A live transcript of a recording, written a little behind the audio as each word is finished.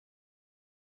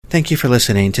Thank you for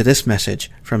listening to this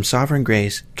message from Sovereign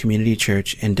Grace Community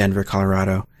Church in Denver,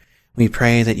 Colorado. We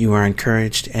pray that you are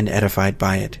encouraged and edified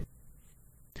by it.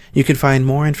 You can find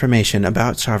more information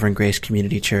about Sovereign Grace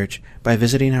Community Church by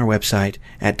visiting our website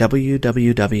at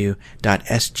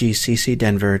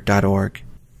www.sgccdenver.org.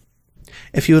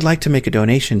 If you would like to make a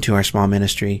donation to our small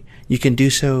ministry, you can do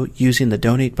so using the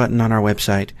donate button on our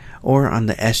website or on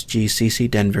the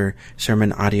SGCC Denver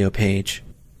sermon audio page.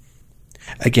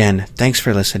 Again, thanks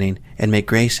for listening, and may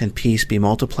grace and peace be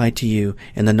multiplied to you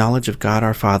in the knowledge of God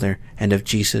our Father and of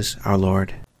Jesus our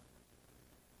Lord.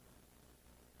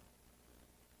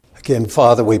 Again,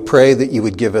 Father, we pray that you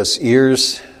would give us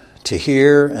ears to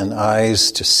hear and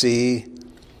eyes to see,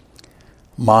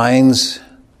 minds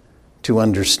to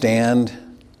understand,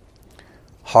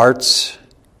 hearts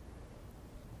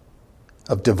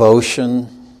of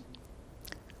devotion,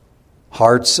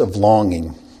 hearts of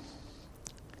longing.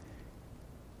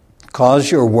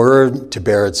 Cause your word to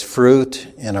bear its fruit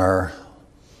in our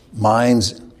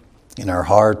minds, in our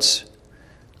hearts,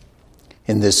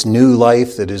 in this new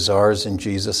life that is ours in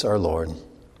Jesus our Lord.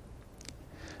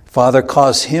 Father,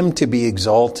 cause him to be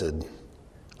exalted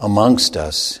amongst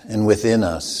us and within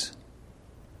us,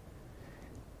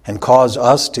 and cause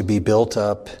us to be built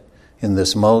up in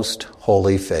this most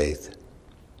holy faith.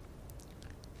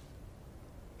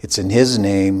 It's in his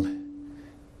name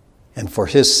and for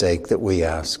his sake that we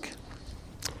ask.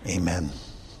 Amen.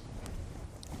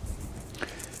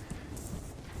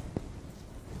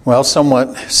 Well,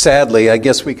 somewhat sadly, I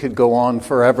guess we could go on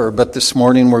forever, but this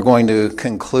morning we're going to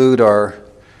conclude our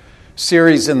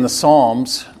series in the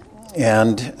Psalms.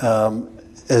 And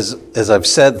as I've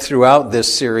said throughout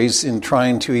this series, in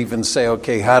trying to even say,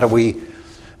 okay, how do we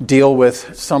deal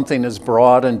with something as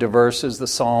broad and diverse as the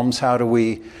Psalms? How do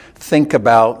we think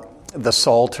about the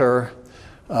Psalter?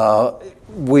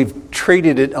 We've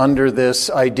treated it under this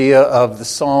idea of the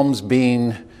Psalms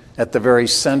being at the very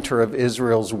center of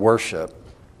Israel's worship.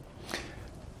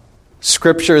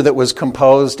 Scripture that was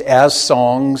composed as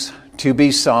songs to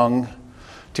be sung,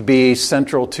 to be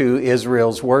central to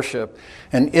Israel's worship.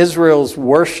 And Israel's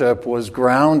worship was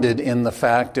grounded in the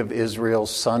fact of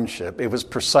Israel's sonship. It was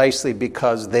precisely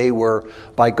because they were,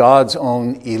 by God's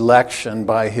own election,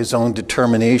 by his own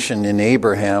determination in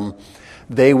Abraham,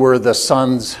 they were the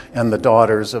sons and the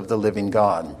daughters of the living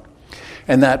God.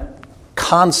 And that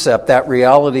concept, that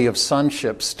reality of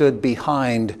sonship, stood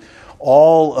behind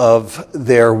all of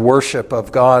their worship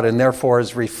of God, and therefore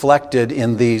is reflected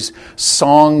in these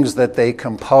songs that they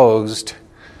composed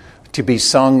to be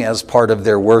sung as part of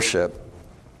their worship.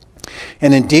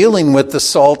 And in dealing with the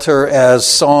Psalter as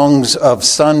songs of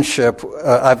sonship,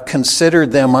 I've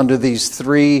considered them under these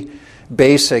three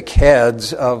basic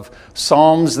heads of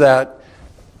psalms that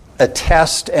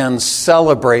attest and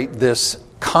celebrate this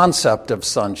concept of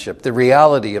sonship, the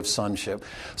reality of sonship.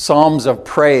 Psalms of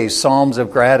praise, psalms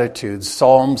of gratitude,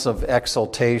 psalms of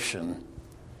exaltation.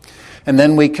 And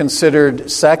then we considered,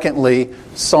 secondly,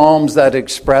 psalms that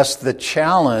express the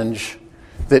challenge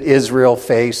that Israel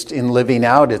faced in living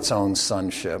out its own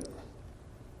sonship.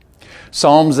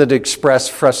 Psalms that express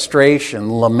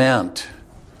frustration, lament,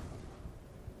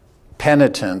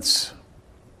 penitence,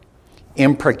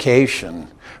 imprecation,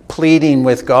 pleading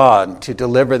with God to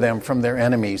deliver them from their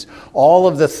enemies. All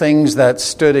of the things that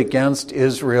stood against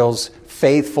Israel's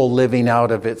faithful living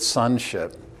out of its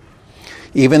sonship.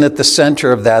 Even at the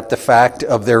center of that, the fact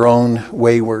of their own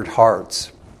wayward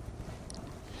hearts.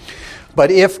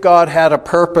 But if God had a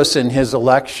purpose in his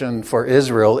election for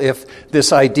Israel, if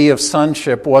this idea of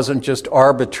sonship wasn't just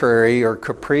arbitrary or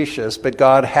capricious, but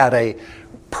God had a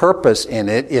purpose in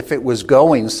it, if it was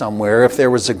going somewhere, if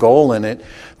there was a goal in it,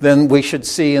 then we should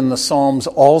see in the Psalms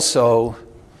also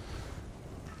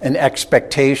an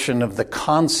expectation of the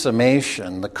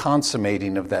consummation, the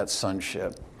consummating of that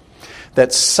sonship.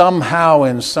 That somehow,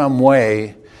 in some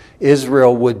way,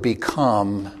 Israel would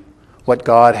become what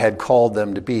God had called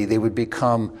them to be. They would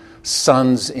become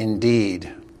sons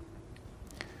indeed.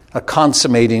 A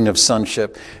consummating of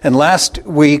sonship. And last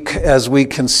week, as we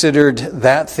considered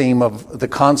that theme of the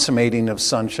consummating of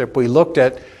sonship, we looked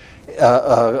at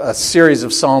a series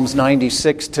of Psalms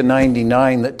 96 to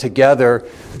 99 that together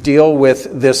deal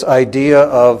with this idea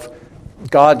of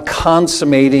God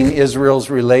consummating Israel's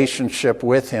relationship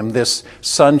with him, this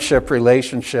sonship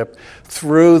relationship,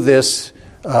 through this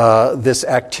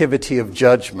activity of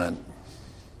judgment.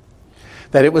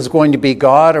 That it was going to be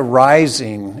God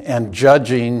arising and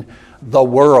judging the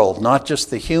world, not just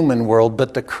the human world,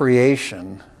 but the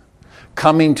creation,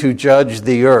 coming to judge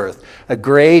the earth. A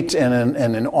great and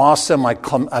an awesome, a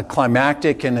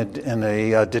climactic and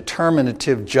a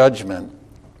determinative judgment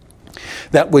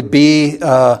that would be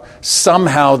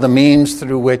somehow the means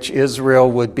through which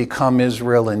Israel would become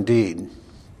Israel indeed.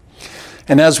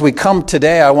 And as we come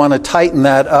today, I want to tighten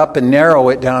that up and narrow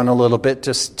it down a little bit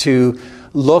just to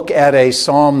look at a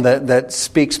psalm that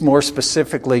speaks more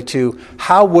specifically to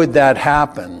how would that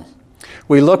happen.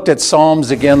 We looked at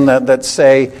psalms again that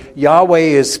say Yahweh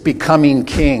is becoming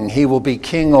king. He will be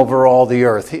king over all the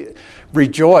earth.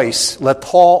 Rejoice,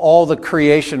 let all the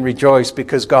creation rejoice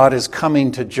because God is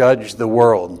coming to judge the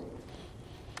world.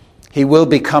 He will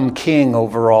become king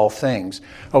over all things.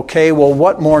 Okay, well,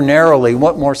 what more narrowly,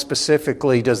 what more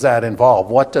specifically does that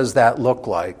involve? What does that look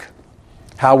like?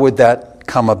 How would that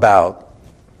come about?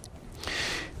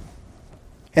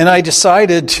 And I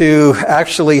decided to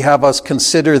actually have us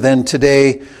consider then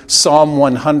today Psalm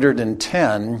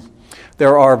 110.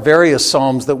 There are various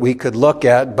psalms that we could look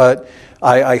at, but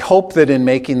I hope that in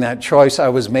making that choice, I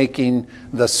was making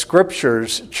the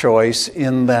Scripture's choice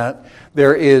in that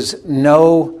there is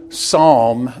no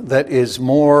psalm that is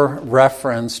more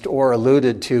referenced or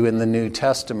alluded to in the New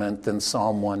Testament than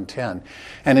Psalm 110.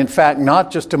 And in fact,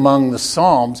 not just among the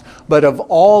Psalms, but of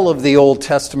all of the Old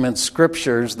Testament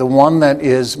Scriptures, the one that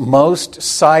is most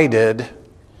cited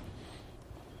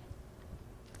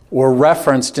or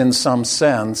referenced in some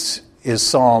sense is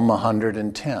Psalm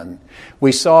 110.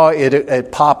 We saw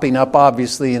it popping up,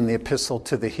 obviously, in the Epistle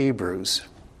to the Hebrews.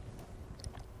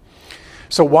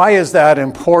 So why is that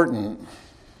important?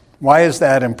 Why is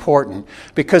that important?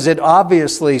 Because it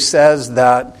obviously says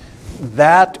that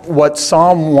what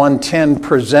Psalm 110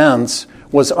 presents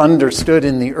was understood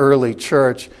in the early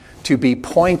church to be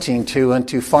pointing to and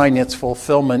to find its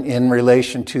fulfillment in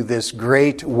relation to this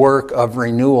great work of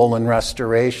renewal and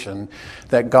restoration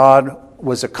that God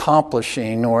was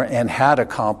accomplishing and had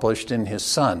accomplished in his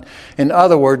Son. In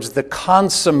other words, the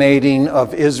consummating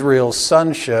of Israel's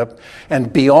sonship,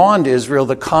 and beyond Israel,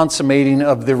 the consummating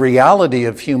of the reality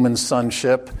of human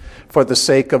sonship for the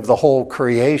sake of the whole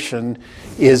creation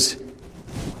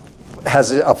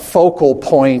has a focal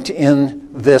point in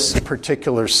this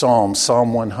particular psalm,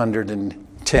 Psalm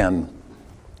 110.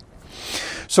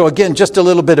 So again, just a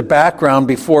little bit of background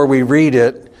before we read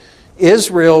it.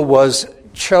 Israel was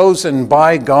chosen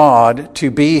by God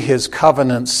to be his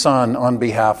covenant son on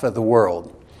behalf of the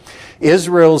world.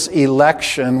 Israel's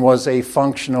election was a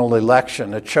functional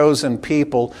election, a chosen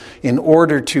people in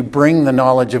order to bring the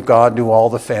knowledge of God to all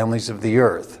the families of the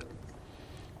earth.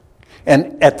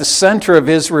 And at the center of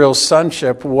Israel's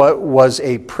sonship was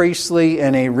a priestly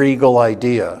and a regal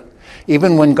idea.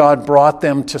 Even when God brought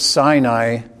them to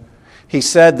Sinai, he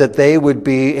said that they would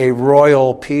be a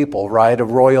royal people, right? A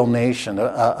royal nation,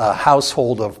 a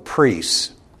household of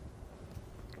priests.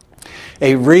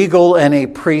 A regal and a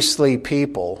priestly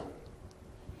people.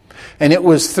 And it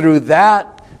was through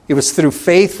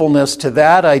faithfulness to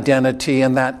that identity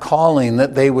and that calling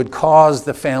that they would cause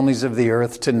the families of the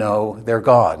earth to know their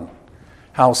God.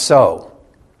 How so?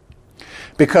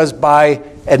 Because by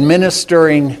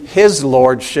administering his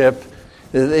lordship,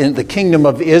 in the kingdom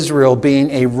of Israel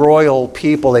being a royal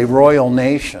people, a royal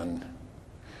nation,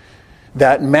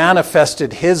 that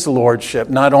manifested his lordship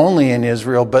not only in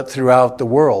Israel but throughout the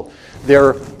world.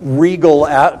 Their regal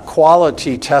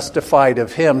quality testified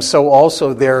of him, so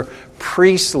also their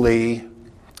priestly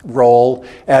role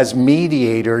as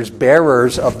mediators,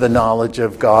 bearers of the knowledge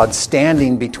of God,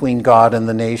 standing between God and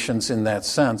the nations in that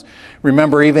sense.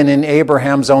 Remember, even in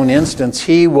Abraham's own instance,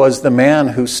 he was the man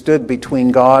who stood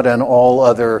between God and all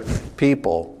other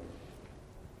people.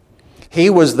 He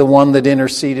was the one that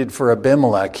interceded for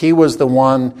Abimelech. He was the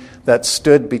one that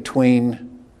stood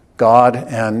between God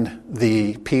and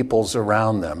the peoples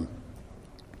around them.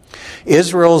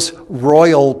 Israel's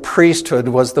royal priesthood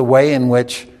was the way in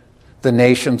which the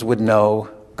nations would know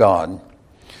God.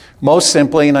 Most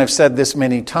simply, and I've said this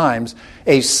many times,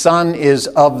 a son is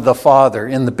of the Father.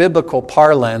 In the biblical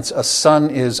parlance, a son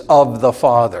is of the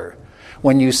Father.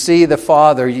 When you see the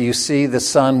Father, you see the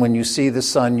Son. When you see the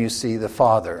Son, you see the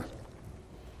Father.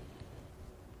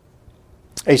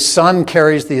 A son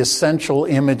carries the essential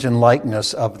image and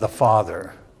likeness of the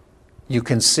Father. You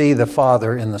can see the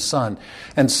Father in the Son.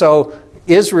 And so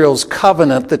Israel's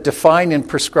covenant that defined and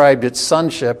prescribed its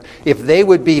sonship, if they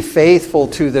would be faithful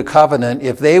to the covenant,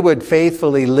 if they would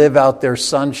faithfully live out their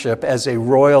sonship as a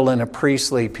royal and a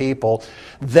priestly people,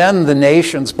 then the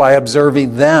nations, by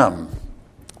observing them,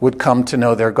 would come to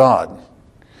know their God.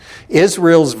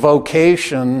 Israel's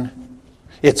vocation,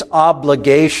 its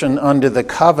obligation under the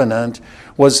covenant,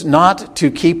 was not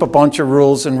to keep a bunch of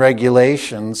rules and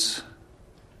regulations.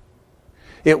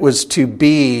 It was to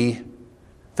be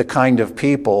the kind of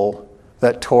people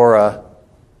that Torah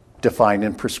defined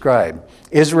and prescribed.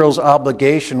 Israel's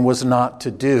obligation was not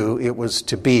to do, it was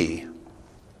to be.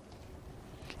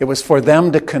 It was for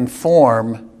them to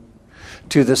conform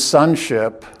to the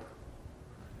sonship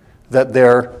that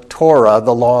their Torah,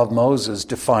 the law of Moses,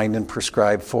 defined and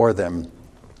prescribed for them.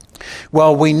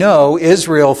 Well, we know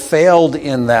Israel failed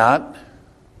in that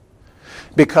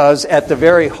because at the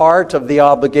very heart of the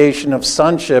obligation of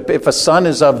sonship, if a son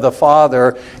is of the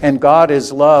Father and God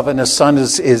is love and a son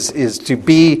is to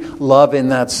be love in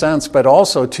that sense, but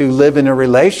also to live in a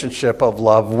relationship of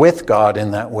love with God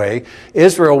in that way,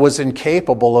 Israel was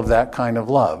incapable of that kind of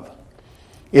love.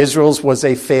 Israel's was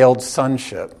a failed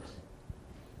sonship.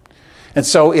 And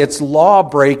so its law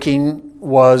breaking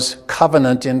was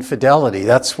covenant infidelity.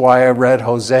 That's why I read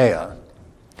Hosea.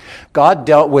 God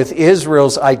dealt with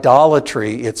Israel's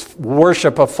idolatry, its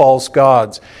worship of false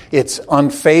gods, its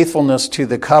unfaithfulness to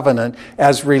the covenant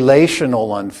as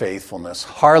relational unfaithfulness,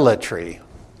 harlotry.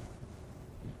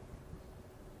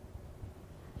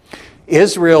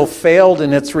 Israel failed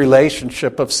in its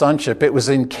relationship of sonship. It was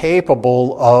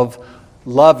incapable of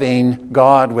loving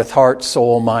God with heart,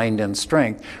 soul, mind, and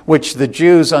strength, which the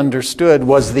Jews understood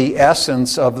was the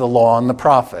essence of the law and the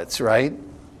prophets, right?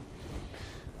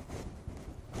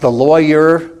 The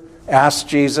lawyer asked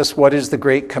Jesus, what is the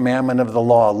great commandment of the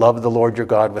law? Love the Lord your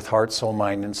God with heart, soul,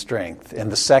 mind, and strength.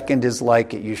 And the second is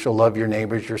like it, you shall love your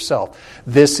neighbors yourself.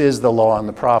 This is the law and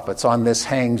the prophets. On this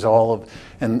hangs all of,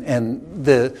 and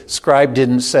the scribe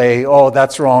didn't say, oh,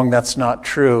 that's wrong, that's not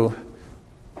true.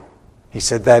 He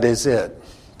said, that is it.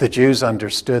 The Jews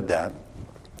understood that.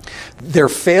 Their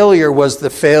failure was the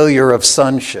failure of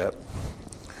sonship.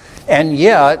 And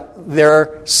yet,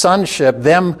 their sonship,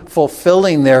 them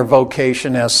fulfilling their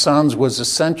vocation as sons, was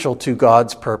essential to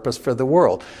God's purpose for the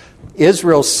world.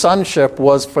 Israel's sonship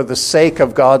was for the sake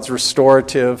of God's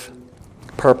restorative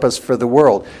purpose for the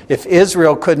world. If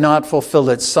Israel could not fulfill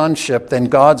its sonship, then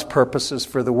God's purposes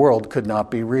for the world could not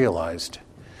be realized.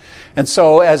 And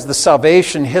so as the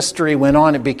salvation history went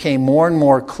on, it became more and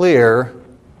more clear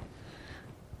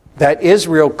that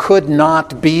Israel could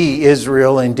not be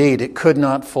Israel indeed. It could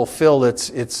not fulfill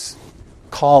its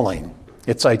calling,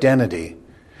 its identity.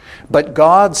 But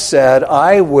God said,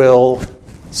 I will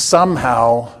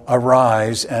somehow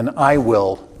arise and I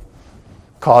will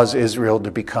cause Israel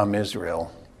to become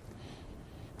Israel.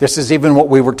 This is even what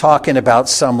we were talking about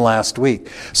some last week.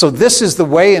 So this is the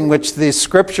way in which the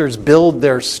scriptures build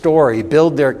their story,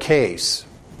 build their case.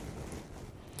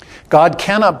 God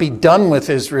cannot be done with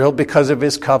Israel because of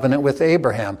his covenant with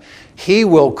Abraham. He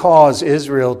will cause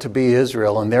Israel to be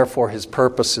Israel, and therefore his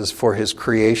purposes for his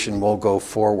creation will go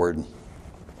forward.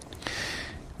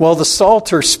 Well, the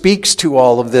Psalter speaks to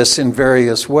all of this in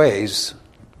various ways,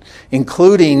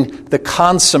 including the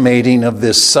consummating of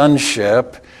this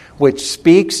sonship, which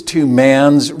speaks to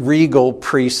man's regal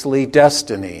priestly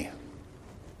destiny.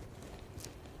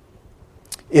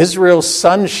 Israel's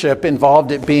sonship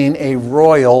involved it being a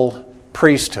royal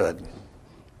priesthood.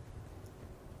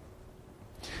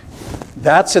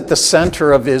 That's at the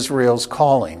center of Israel's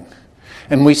calling.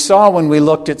 And we saw when we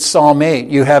looked at Psalm 8,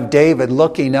 you have David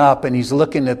looking up and he's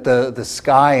looking at the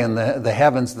sky and the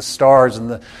heavens, the stars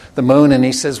and the moon, and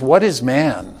he says, what is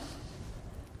man?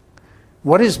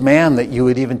 What is man that you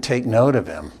would even take note of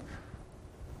him?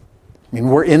 I mean,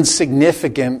 we're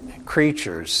insignificant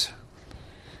creatures.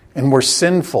 And we're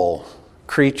sinful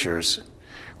creatures.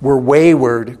 We're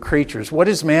wayward creatures. What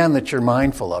is man that you're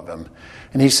mindful of him?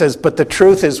 And he says, but the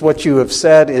truth is what you have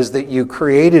said is that you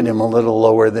created him a little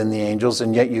lower than the angels,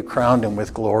 and yet you crowned him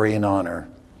with glory and honor.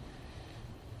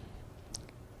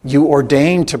 You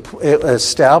ordained to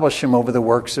establish him over the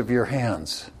works of your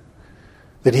hands,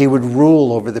 that he would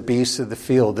rule over the beasts of the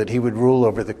field, that he would rule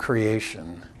over the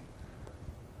creation.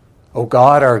 O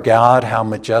God, our God, how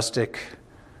majestic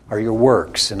are your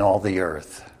works in all the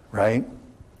earth, right?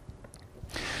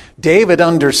 David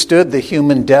understood the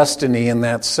human destiny in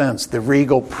that sense, the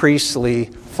regal priestly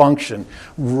function,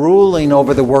 ruling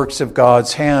over the works of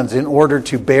God's hands in order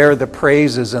to bear the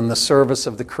praises and the service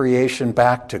of the creation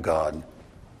back to God.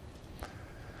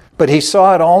 But he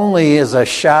saw it only as a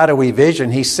shadowy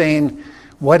vision. He's saying,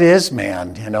 what is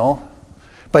man,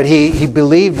 But he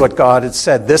believed what God had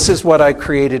said. This is what I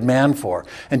created man for.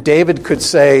 And David could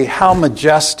say, how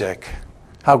majestic,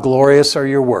 how glorious are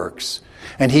your works.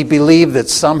 And he believed that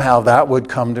somehow that would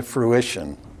come to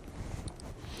fruition.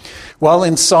 Well,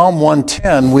 in Psalm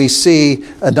 110, we see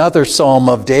another psalm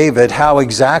of David, how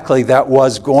exactly that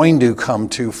was going to come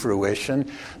to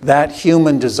fruition. That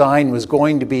human design was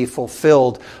going to be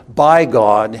fulfilled by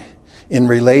God in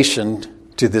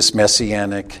relation to this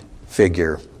messianic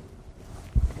figure.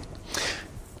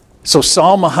 So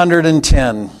Psalm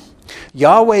 110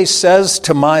 Yahweh says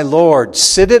to my Lord,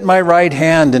 sit at my right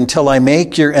hand until I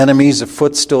make your enemies a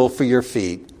footstool for your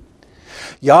feet.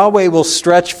 Yahweh will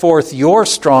stretch forth your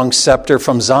strong scepter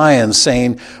from Zion,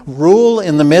 saying, rule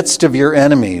in the midst of your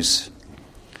enemies.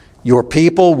 Your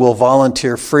people will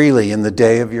volunteer freely in the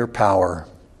day of your power.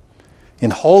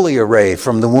 In holy array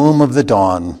from the womb of the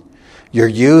dawn, your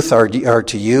youth are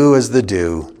to you as the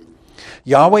dew.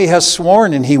 Yahweh has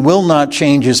sworn, and he will not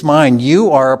change his mind.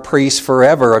 You are a priest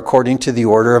forever, according to the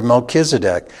order of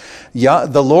Melchizedek.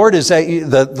 The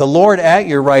Lord at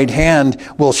your right hand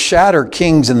will shatter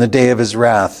kings in the day of his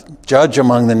wrath, judge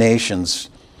among the nations,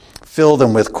 fill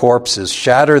them with corpses,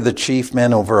 shatter the chief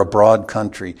men over a broad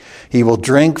country. He will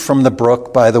drink from the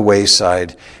brook by the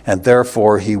wayside, and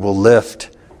therefore he will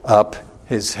lift up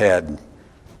his head.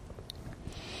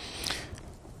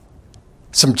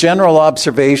 Some general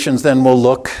observations, then we'll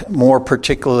look more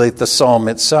particularly at the psalm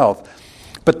itself.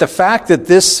 But the fact that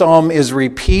this psalm is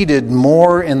repeated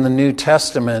more in the New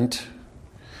Testament,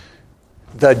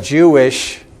 the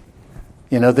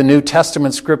New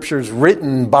Testament scriptures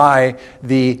written by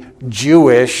the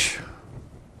Jewish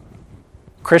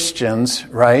Christians,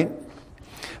 right?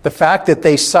 The fact that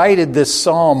they cited this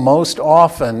psalm most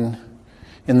often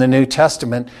in the New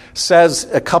Testament says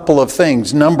a couple of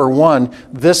things. Number one,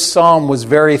 this psalm was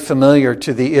very familiar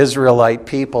to the Israelite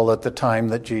people at the time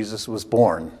that Jesus was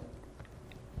born.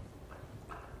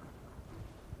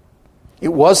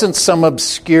 It wasn't some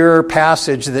obscure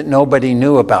passage that nobody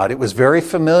knew about. It was very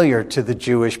familiar to the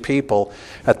Jewish people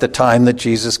at the time that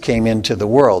Jesus came into the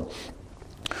world.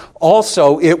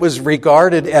 Also, it was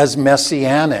regarded as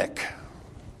messianic.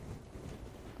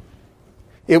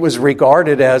 It was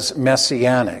regarded as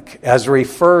messianic, as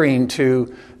referring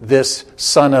to this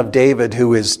Son of David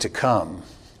who is to come.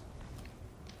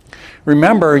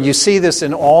 Remember, you see this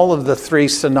in all of the three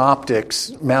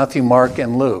synoptics, Matthew, Mark,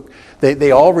 and Luke.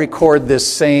 They all record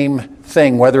this same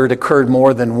thing. Whether it occurred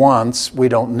more than once, we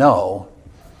don't know.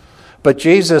 But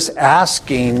Jesus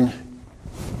asking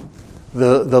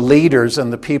the leaders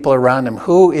and the people around him,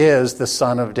 who is the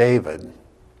Son of David?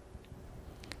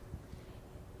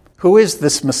 Who is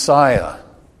this Messiah?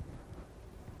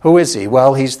 Who is he?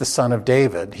 Well, he's the Son of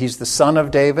David. He's the Son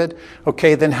of David?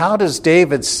 Okay, then how does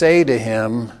David say to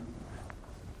him,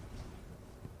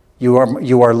 You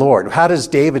are Lord? How does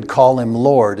David call him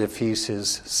Lord if he's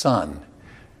his son?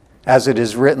 As it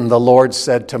is written, the Lord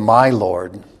said to my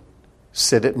Lord,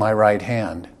 sit at my right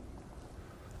hand.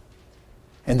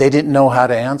 And they didn't know how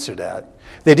to answer that.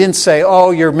 They didn't say,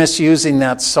 oh, you're misusing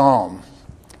that psalm.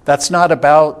 That's not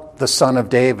about the Son of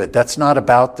David. That's not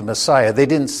about the Messiah. They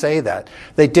didn't say that.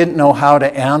 They didn't know how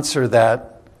to answer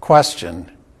that question.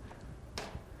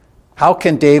 How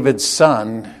can David's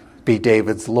son be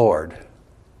David's Lord?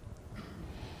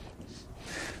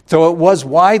 So it was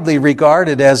widely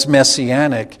regarded as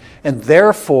messianic and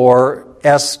therefore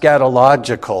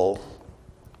eschatological.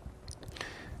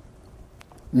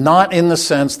 Not in the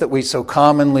sense that we so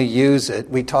commonly use it.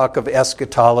 We talk of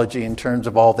eschatology in terms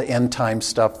of all the end time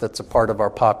stuff that's a part of our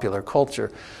popular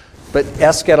culture. But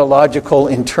eschatological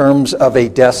in terms of a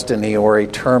destiny or a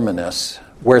terminus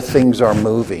where things are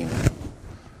moving.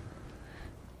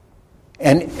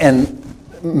 And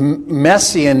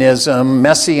Messianism,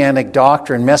 Messianic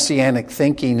doctrine, Messianic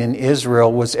thinking in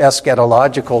Israel was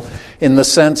eschatological in the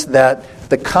sense that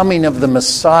the coming of the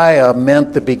Messiah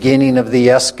meant the beginning of the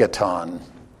eschaton.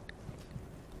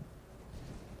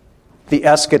 The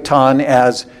eschaton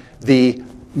as the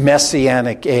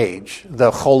Messianic age, the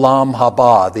Cholam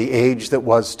Haba, the age that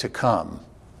was to come.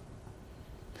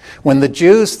 When the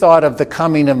Jews thought of the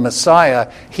coming of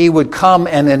Messiah, he would come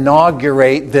and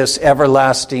inaugurate this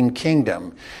everlasting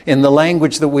kingdom. In the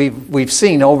language that we've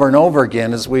seen over and over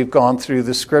again as we've gone through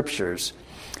the scriptures.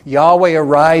 Yahweh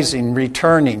arising,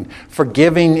 returning,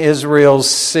 forgiving Israel's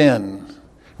sin,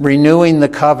 renewing the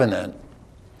covenant,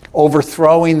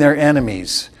 overthrowing their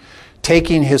enemies,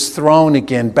 taking his throne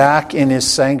again back in his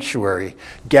sanctuary,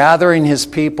 gathering his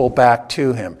people back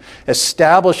to him,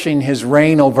 establishing his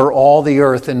reign over all the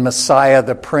earth in Messiah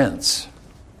the Prince,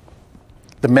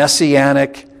 the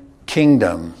Messianic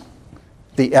kingdom,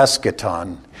 the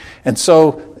eschaton. And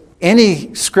so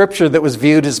any scripture that was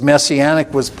viewed as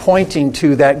messianic was pointing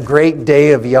to that great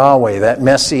day of Yahweh, that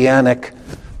messianic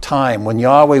time when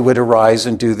Yahweh would arise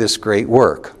and do this great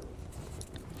work.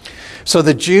 So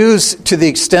the Jews, to the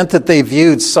extent that they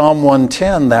viewed Psalm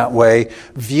 110 that way,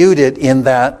 viewed it in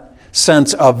that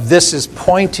sense of this is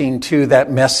pointing to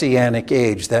that messianic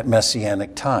age, that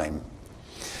messianic time.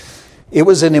 It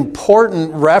was an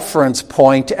important reference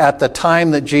point at the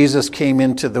time that Jesus came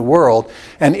into the world,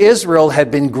 and Israel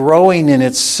had been growing in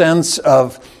its sense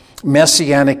of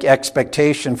messianic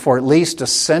expectation for at least a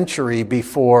century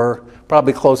before,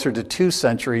 probably closer to 2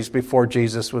 centuries before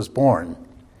Jesus was born.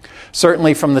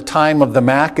 Certainly from the time of the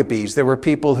Maccabees, there were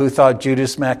people who thought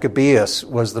Judas Maccabeus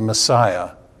was the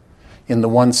Messiah in the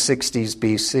 160s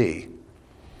BC.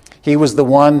 He was the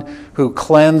one who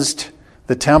cleansed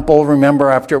the temple, remember,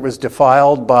 after it was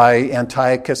defiled by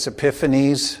Antiochus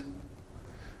Epiphanes.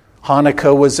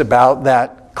 Hanukkah was about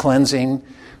that cleansing.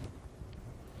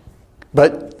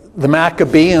 But the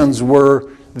Maccabeans were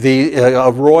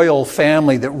a royal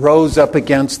family that rose up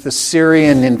against the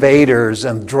Syrian invaders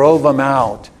and drove them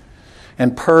out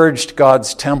and purged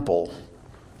God's temple.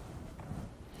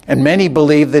 And many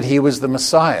believed that he was the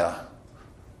Messiah.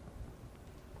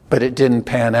 But it didn't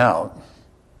pan out.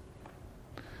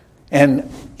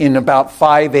 And in about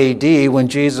 5 AD, when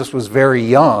Jesus was very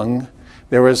young,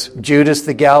 there was Judas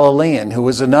the Galilean, who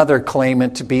was another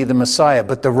claimant to be the Messiah,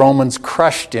 but the Romans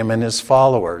crushed him and his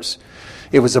followers.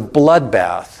 It was a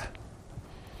bloodbath.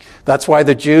 That's why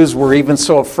the Jews were even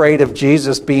so afraid of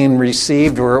Jesus being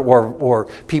received or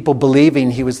people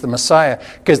believing he was the Messiah,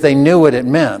 because they knew what it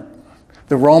meant.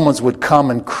 The Romans would come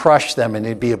and crush them, and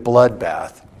it'd be a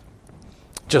bloodbath,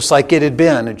 just like it had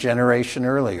been a generation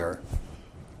earlier.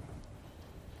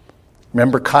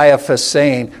 Remember Caiaphas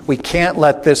saying, we can't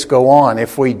let this go on.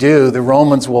 If we do, the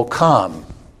Romans will come.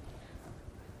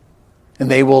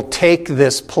 And they will take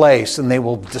this place and they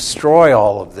will destroy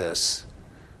all of this.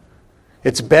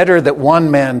 It's better that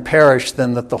one man perish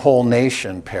than that the whole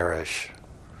nation perish.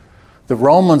 The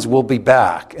Romans will be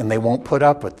back and they won't put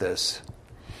up with this.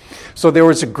 So there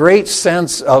was a great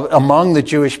sense among the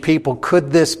Jewish people,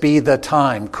 could this be the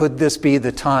time? Could this be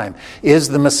the time? Is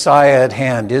the Messiah at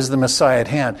hand? Is the Messiah at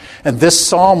hand? And this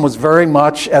psalm was very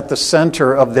much at the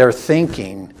center of their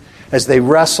thinking as they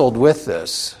wrestled with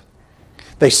this.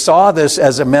 They saw this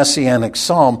as a messianic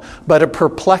psalm, but a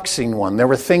perplexing one. There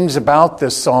were things about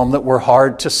this psalm that were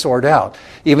hard to sort out.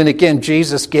 Even again,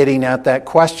 Jesus getting at that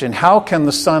question, how can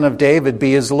the Son of David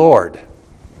be his Lord?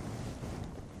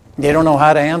 They don't know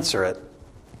how to answer it.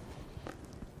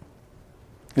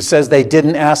 It says they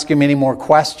didn't ask him any more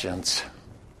questions.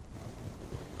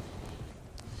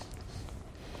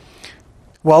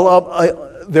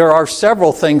 Well, there are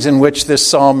several things in which this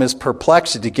psalm is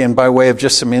perplexed, again, by way of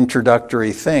just some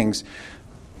introductory things.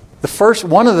 The first,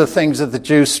 one of the things that the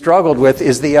Jews struggled with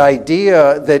is the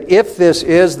idea that if this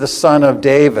is the Son of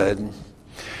David,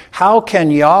 how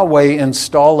can Yahweh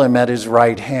install him at his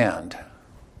right hand?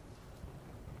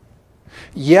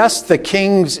 Yes, the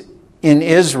kings in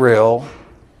Israel,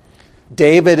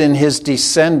 David and his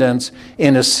descendants,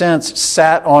 in a sense,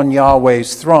 sat on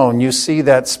Yahweh's throne. You see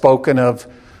that spoken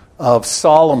of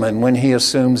Solomon when he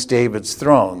assumes David's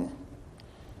throne,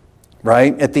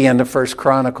 right? At the end of 1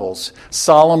 Chronicles.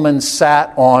 Solomon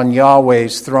sat on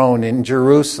Yahweh's throne in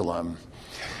Jerusalem.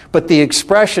 But the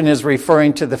expression is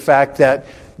referring to the fact that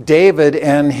David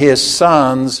and his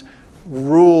sons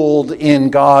ruled in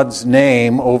God's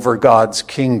name over God's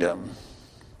kingdom.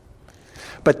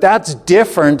 But that's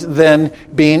different than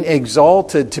being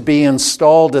exalted to be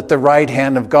installed at the right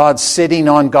hand of God, sitting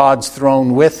on God's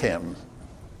throne with him.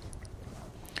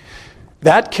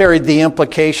 That carried the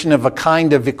implication of a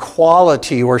kind of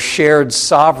equality or shared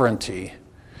sovereignty.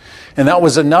 And that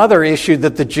was another issue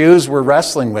that the Jews were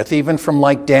wrestling with, even from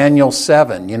like Daniel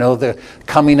 7, the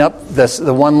coming up,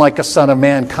 the one like a son of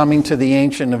man coming to the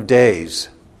Ancient of Days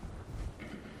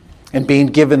and being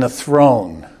given a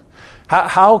throne.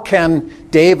 How can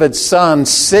David's son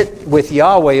sit with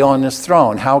Yahweh on his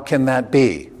throne? How can that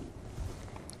be?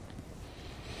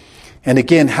 And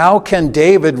again, how can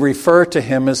David refer to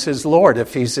him as his Lord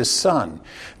if he's his son?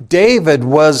 David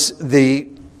was the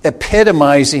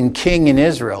epitomizing king in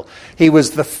Israel. He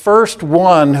was the first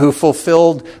one who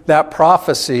fulfilled that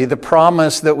prophecy, the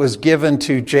promise that was given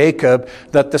to Jacob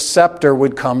that the scepter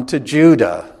would come to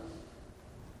Judah.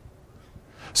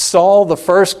 Saul, the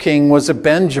first king, was a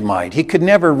Benjamite. He could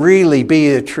never really be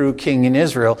a true king in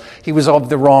Israel. He was of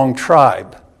the wrong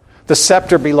tribe. The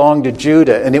scepter belonged to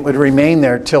Judah, and it would remain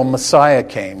there till Messiah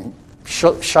came,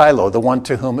 Shiloh, the one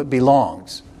to whom it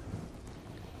belongs.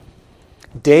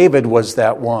 David was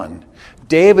that one.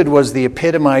 David was the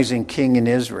epitomizing king in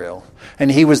Israel,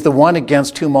 and he was the one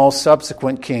against whom all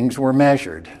subsequent kings were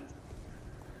measured.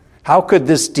 How could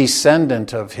this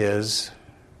descendant of his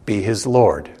be his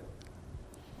Lord?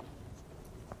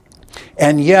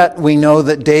 And yet we know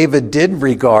that David did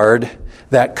regard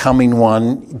that coming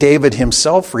one. David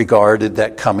himself regarded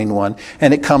that coming one,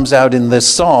 and it comes out in this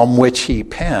psalm which he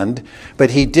penned,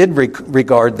 but he did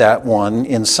regard that one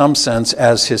in some sense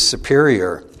as his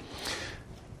superior.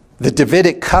 The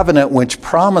Davidic covenant which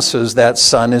promises that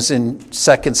son is in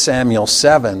 2 Samuel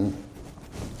 7.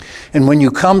 And when you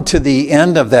come to the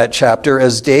end of that chapter,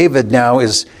 as David now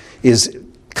is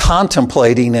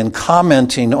contemplating and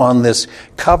commenting on this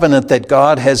covenant that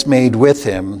God has made with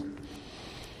him,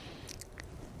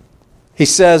 he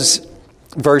says,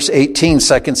 verse 18,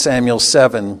 2 Samuel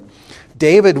 7,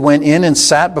 David went in and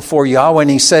sat before Yahweh, and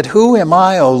he said, "Who am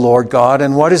I, O Lord God,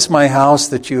 and what is my house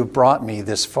that you have brought me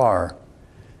this far?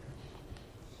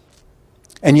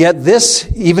 And yet this,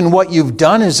 even what you've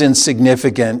done, is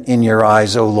insignificant in your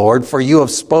eyes, O Lord, for you have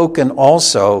spoken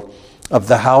also of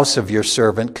the house of your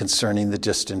servant concerning the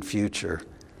distant future.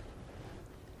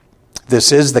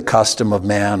 This is the custom of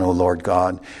man, O Lord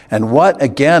God. And what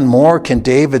again more can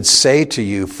David say to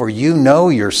you? For you know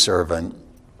your servant.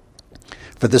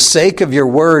 For the sake of your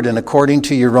word and according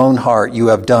to your own heart, you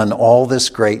have done all this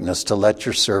greatness to let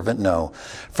your servant know.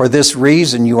 For this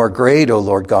reason you are great, O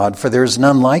Lord God, for there is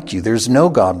none like you. There is no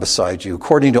God beside you,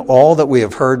 according to all that we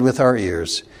have heard with our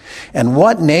ears. And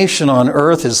what nation on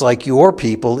earth is like your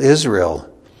people, Israel,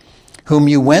 whom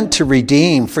you went to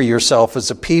redeem for yourself as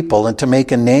a people and to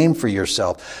make a name for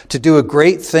yourself, to do a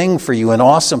great thing for you and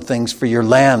awesome things for your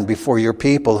land before your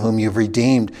people, whom you've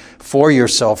redeemed for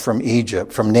yourself from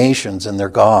Egypt, from nations and their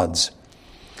gods.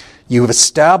 You have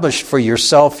established for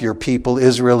yourself your people,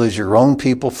 Israel, as your own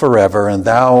people forever, and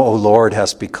thou, O Lord,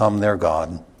 hast become their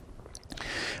God.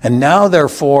 And now,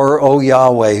 therefore, O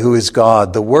Yahweh, who is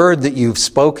God, the word that you've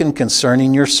spoken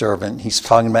concerning your servant," he's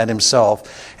talking about himself,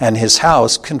 "and his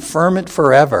house, confirm it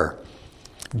forever.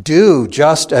 Do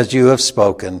just as you have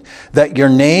spoken, that your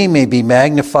name may be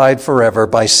magnified forever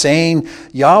by saying,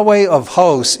 Yahweh of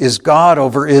hosts is God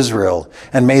over Israel,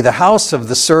 and may the house of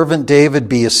the servant David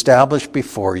be established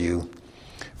before you.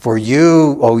 For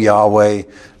you, O Yahweh,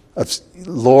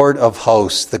 Lord of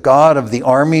hosts, the God of the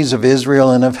armies of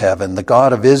Israel and of heaven, the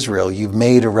God of Israel, you've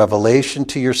made a revelation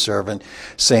to your servant,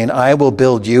 saying, I will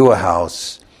build you a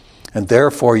house. And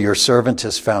therefore your servant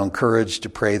has found courage to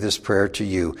pray this prayer to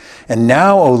you. And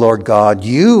now, O Lord God,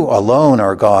 you alone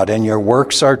are God, and your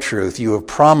works are truth. You have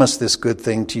promised this good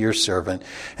thing to your servant.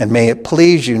 And may it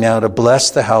please you now to bless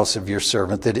the house of your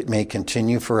servant, that it may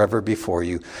continue forever before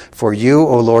you. For you,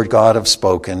 O Lord God, have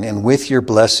spoken, and with your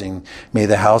blessing may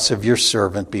the house of your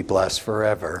servant be blessed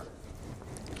forever.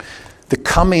 The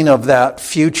coming of that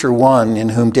future one in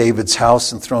whom David's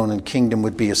house and throne and kingdom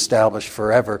would be established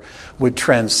forever would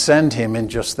transcend him in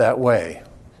just that way.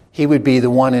 He would be the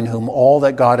one in whom all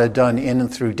that God had done in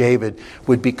and through David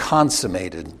would be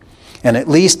consummated. And at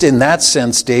least in that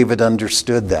sense, David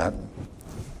understood that.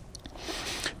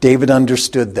 David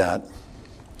understood that.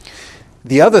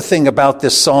 The other thing about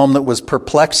this psalm that was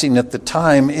perplexing at the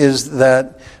time is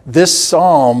that this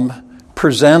psalm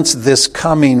presents this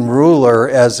coming ruler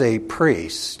as a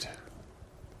priest.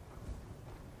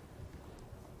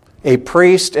 A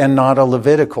priest, and not a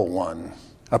Levitical one.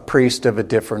 A priest of a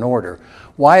different order.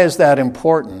 Why is that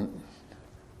important?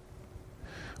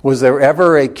 Was there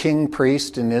ever a king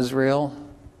priest in Israel?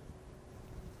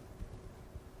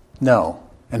 No.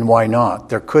 And why not?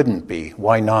 There couldn't be.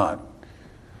 Why not?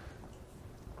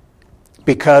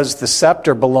 Because the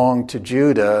scepter belonged to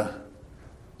Judah.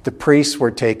 The priests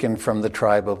were taken from the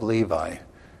tribe of Levi,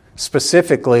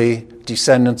 specifically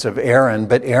descendants of Aaron,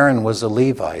 but Aaron was a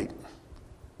Levite.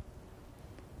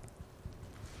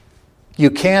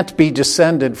 You can't be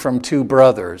descended from two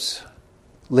brothers.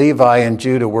 Levi and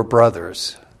Judah were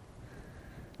brothers.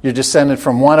 You're descended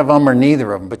from one of them or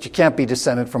neither of them, but you can't be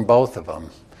descended from both of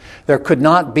them. There could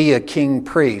not be a king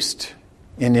priest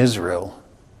in Israel.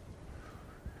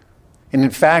 And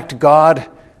in fact, God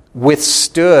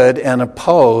withstood and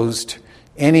opposed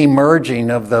any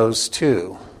merging of those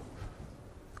two.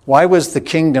 Why was the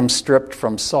kingdom stripped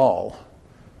from Saul?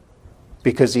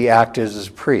 Because he acted as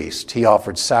a priest. He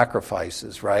offered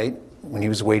sacrifices, right? When he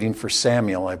was waiting for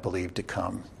Samuel, I believe, to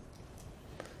come.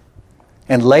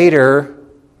 And later,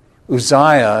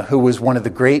 Uzziah, who was one of the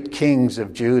great kings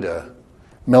of Judah,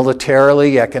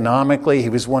 militarily, economically, he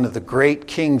was one of the great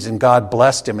kings, and God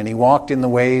blessed him, and he walked in the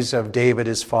ways of David,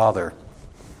 his father.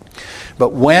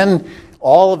 But when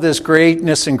all of this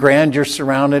greatness and grandeur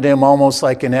surrounded him, almost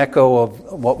like an echo of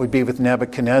what would be with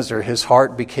Nebuchadnezzar, his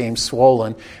heart became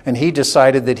swollen, and he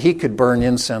decided that he could burn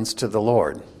incense to the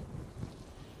Lord.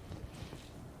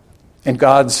 And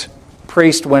God's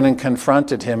priest went and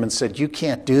confronted him and said, you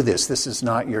can't do this. This is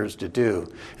not yours to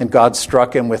do. And God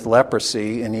struck him with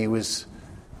leprosy, and he was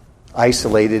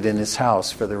isolated in his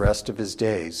house for the rest of his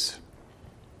days.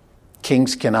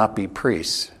 Kings cannot be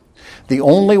priests. The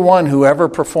only one who ever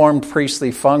performed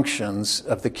priestly functions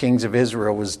of the kings of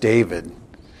Israel was David.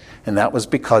 And that was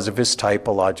because of his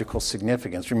typological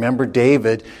significance. Remember,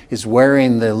 David is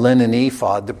wearing the linen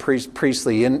ephod, the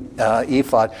priestly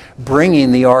ephod,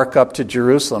 bringing the ark up to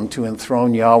Jerusalem to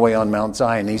enthrone Yahweh on Mount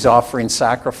Zion. He's offering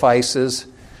sacrifices,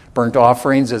 burnt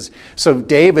offerings. So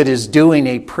David is doing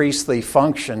a priestly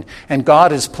function, and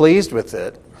God is pleased with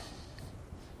it.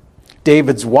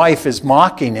 David's wife is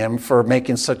mocking him for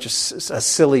making such a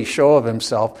silly show of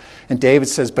himself. And David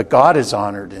says, but God is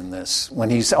honored in this. When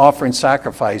he's offering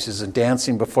sacrifices and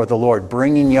dancing before the Lord,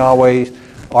 bringing Yahweh's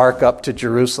ark up to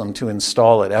Jerusalem to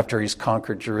install it after he's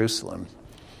conquered Jerusalem.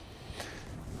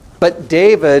 But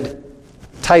David,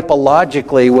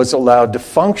 typologically, was allowed to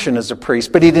function as a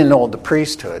priest, but he didn't hold the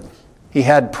priesthood. He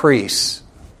had priests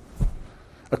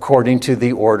according to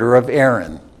the order of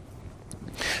Aaron.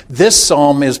 This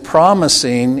psalm is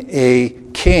promising a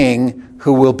king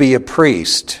who will be a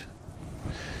priest.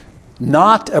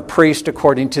 Not a priest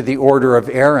according to the order of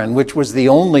Aaron, which was the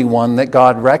only one that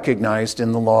God recognized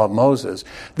in the law of Moses.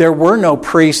 There were no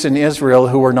priests in Israel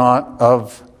who were not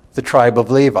of the tribe of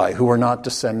Levi, who were not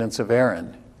descendants of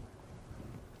Aaron.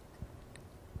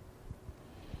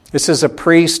 This is a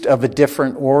priest of a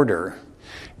different order.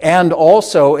 And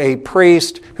also a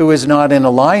priest who is not in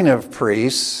a line of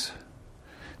priests,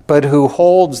 but who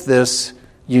holds this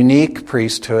unique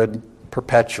priesthood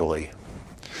perpetually.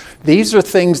 These are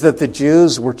things that the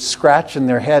Jews were scratching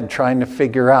their head trying to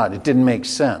figure out. It didn't make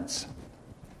sense.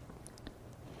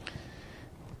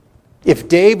 If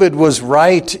David was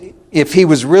right, if he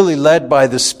was really led by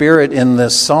the Spirit in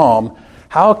this psalm,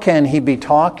 how can he be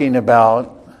talking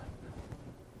about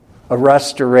a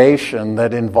restoration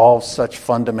that involves such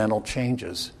fundamental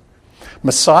changes?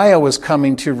 Messiah was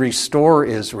coming to restore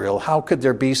Israel. How could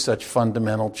there be such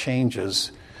fundamental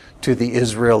changes to the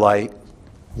Israelite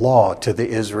law, to the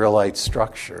Israelite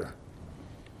structure?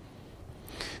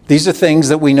 These are things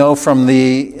that we know from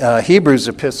the Hebrews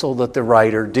epistle that the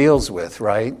writer deals with,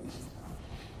 right?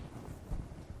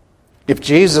 If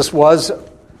Jesus was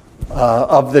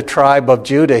of the tribe of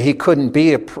Judah, he couldn't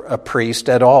be a priest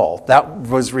at all. That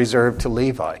was reserved to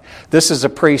Levi. This is a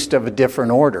priest of a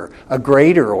different order, a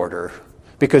greater order,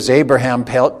 because Abraham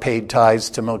paid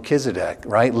tithes to Melchizedek,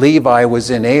 right? Levi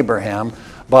was in Abraham,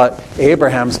 but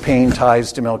Abraham's paying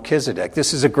tithes to Melchizedek.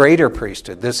 This is a greater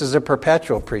priesthood. This is a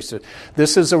perpetual priesthood.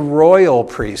 This is a royal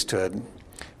priesthood.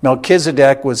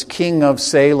 Melchizedek was king of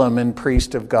Salem and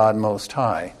priest of God Most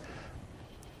High.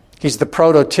 He's the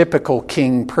prototypical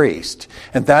king priest.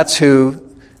 And that's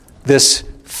who this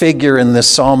figure in this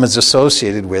psalm is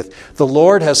associated with. The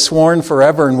Lord has sworn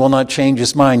forever and will not change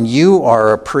his mind. You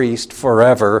are a priest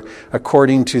forever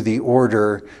according to the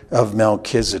order of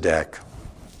Melchizedek.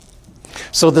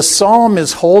 So the psalm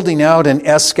is holding out an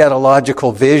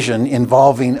eschatological vision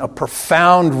involving a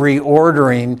profound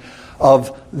reordering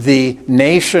of the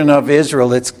nation of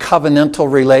Israel, its covenantal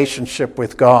relationship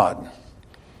with God.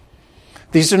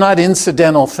 These are not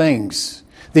incidental things.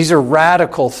 These are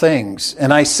radical things.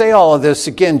 And I say all of this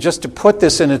again just to put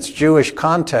this in its Jewish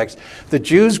context. The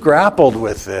Jews grappled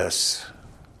with this.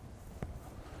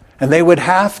 And they would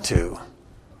have to.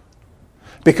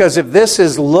 Because if this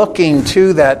is looking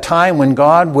to that time when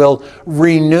God will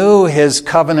renew his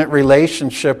covenant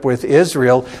relationship with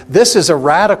Israel, this is a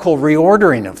radical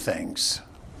reordering of things.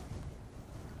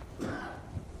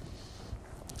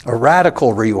 A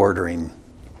radical reordering.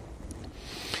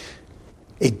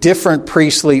 A different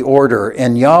priestly order,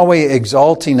 and Yahweh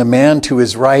exalting a man to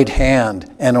his right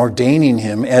hand and ordaining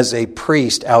him as a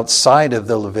priest outside of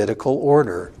the Levitical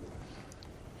order.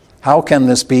 How can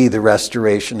this be the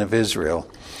restoration of Israel?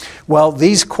 Well,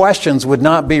 these questions would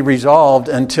not be resolved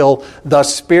until the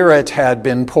Spirit had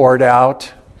been poured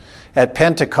out at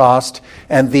Pentecost,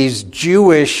 and these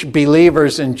Jewish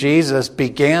believers in Jesus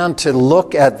began to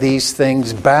look at these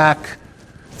things back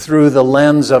through the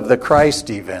lens of the Christ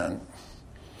event.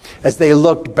 As they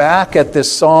looked back at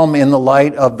this psalm in the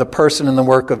light of the person and the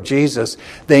work of Jesus,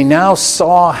 they now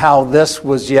saw how this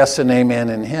was yes and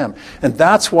amen in him. And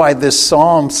that's why this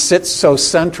psalm sits so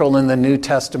central in the New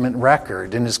Testament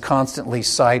record and is constantly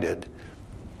cited.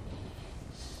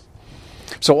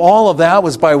 So all of that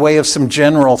was by way of some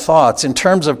general thoughts. In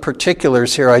terms of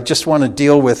particulars here, I just want to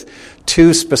deal with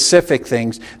two specific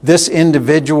things. This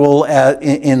individual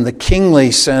in the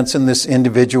kingly sense and this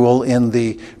individual in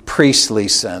the priestly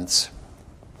sense.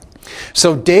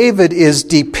 So David is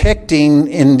depicting,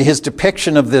 in his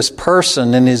depiction of this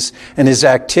person and his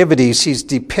activities, he's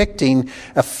depicting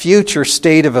a future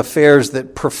state of affairs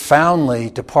that profoundly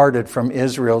departed from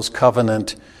Israel's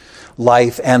covenant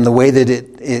life and the way that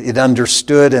it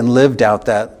understood and lived out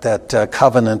that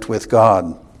covenant with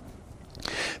God.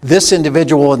 This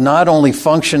individual would not only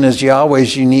function as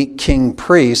Yahweh's unique king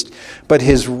priest, but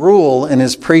his rule and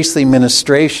his priestly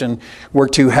ministration were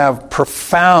to have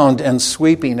profound and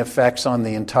sweeping effects on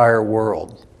the entire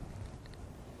world.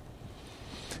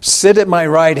 Sit at my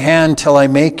right hand till I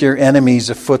make your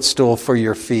enemies a footstool for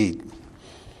your feet.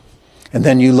 And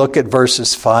then you look at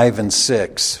verses 5 and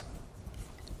 6.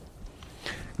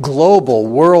 Global,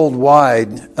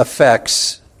 worldwide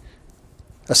effects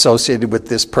associated with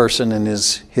this person and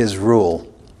his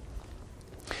rule.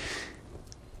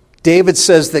 David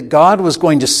says that God was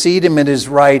going to seat him at his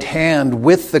right hand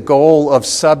with the goal of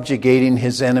subjugating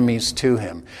his enemies to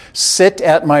him. Sit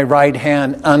at my right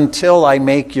hand until I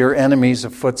make your enemies a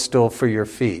footstool for your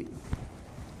feet.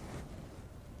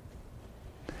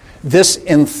 This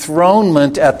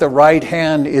enthronement at the right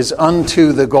hand is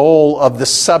unto the goal of the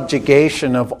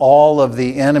subjugation of all of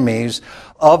the enemies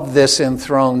of this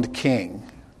enthroned king.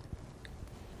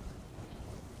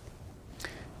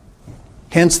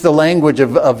 Hence the language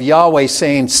of Yahweh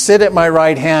saying, sit at my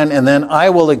right hand and then I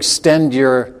will extend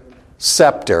your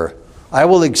scepter. I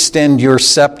will extend your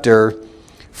scepter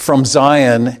from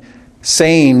Zion,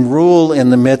 saying, rule in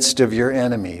the midst of your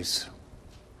enemies.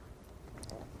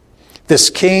 This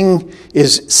king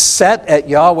is set at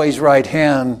Yahweh's right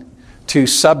hand to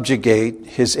subjugate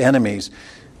his enemies.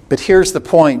 But here's the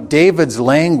point. David's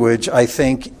language, I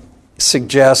think,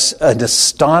 suggests an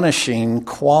astonishing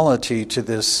quality to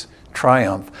this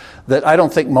triumph that I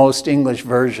don't think most English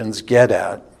versions get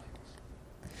at.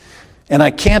 And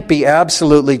I can't be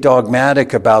absolutely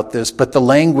dogmatic about this, but the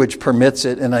language permits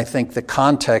it, and I think the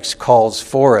context calls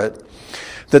for it.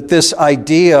 That this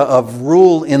idea of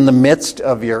rule in the midst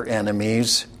of your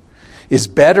enemies is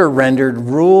better rendered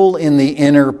rule in the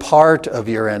inner part of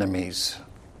your enemies.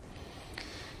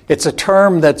 It's a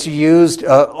term that's used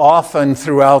often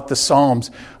throughout the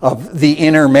Psalms of the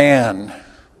inner man.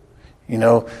 You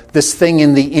know, this thing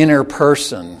in the inner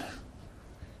person.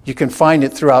 You can find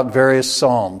it throughout various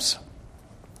Psalms.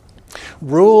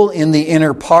 Rule in the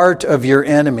inner part of your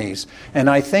enemies. And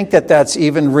I think that that's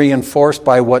even reinforced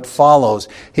by what follows.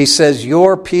 He says,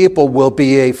 your people will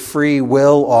be a free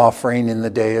will offering in the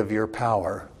day of your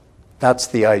power. That's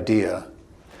the idea.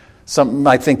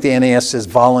 I think the NAS says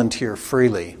volunteer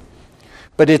freely.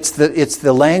 But it's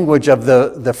the language of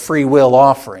the free will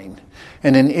offering.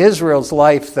 And in Israel's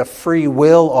life, the free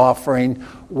will offering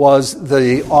was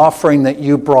the offering that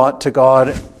you brought to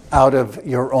God out of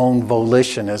your own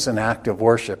volition as an act of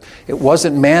worship. It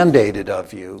wasn't mandated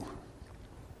of you.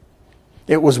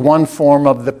 It was one form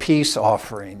of the peace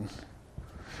offering.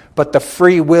 But the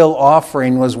free will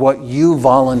offering was what you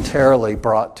voluntarily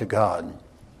brought to God.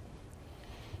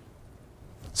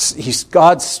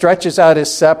 God stretches out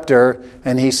his scepter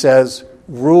and he says,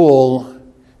 rule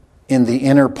in the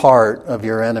inner part of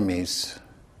your enemies,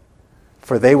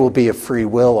 for they will be a free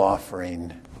will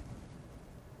offering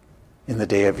in the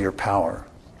day of your power.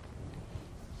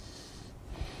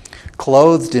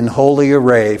 Clothed in holy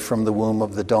array from the womb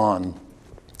of the dawn.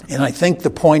 And I think the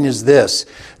point is this.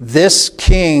 This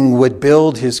king would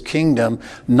build his kingdom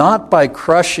not by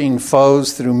crushing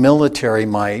foes through military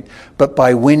might, but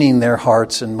by winning their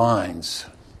hearts and minds.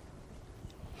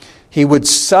 He would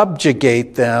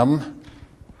subjugate them.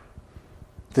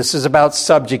 This is about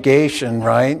subjugation,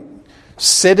 right?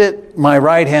 Sit at my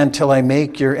right hand till I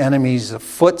make your enemies a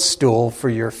footstool for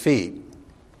your feet.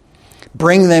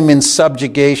 Bring them in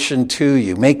subjugation to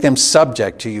you. Make them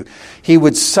subject to you. He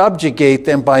would subjugate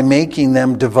them by making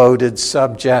them devoted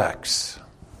subjects.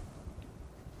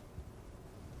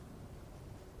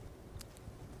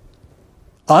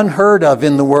 Unheard of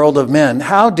in the world of men.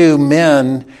 How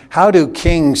do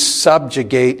kings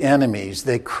subjugate enemies?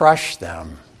 They crush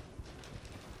them.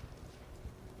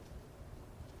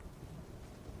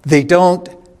 They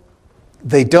don't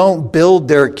build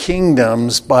their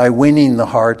kingdoms by winning the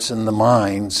hearts and the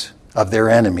minds of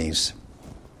their enemies.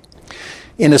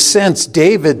 In a sense,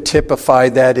 David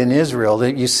typified that in Israel.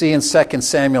 You see in 2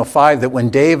 Samuel 5 that when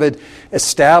David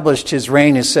established his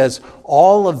reign, it says,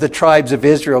 all of the tribes of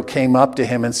Israel came up to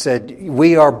him and said,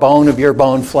 we are bone of your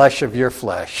bone, flesh of your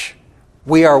flesh.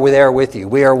 We are there with you.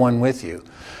 We are one with you.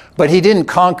 But he didn't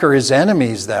conquer his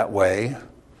enemies that way.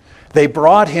 They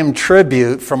brought him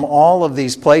tribute from all of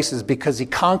these places because he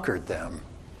conquered them.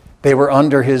 They were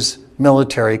under his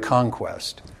military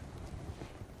conquest.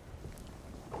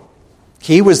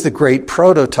 He was the great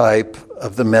prototype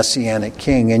of the Messianic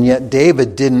king, and yet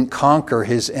David didn't conquer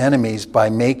his enemies by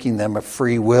making them a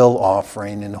free will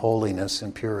offering in holiness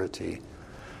and purity.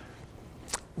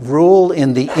 Rule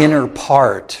in the inner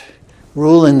part.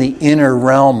 Rule in the inner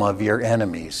realm of your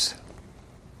enemies.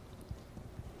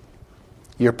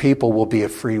 Your people will be a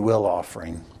free will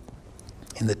offering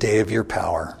in the day of your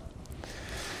power.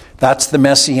 That's the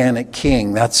Messianic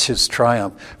king. That's his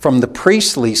triumph. From the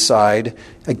priestly side,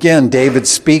 again, David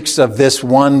speaks of this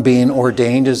one being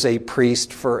ordained as a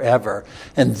priest forever.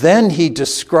 And then he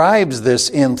describes this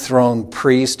enthroned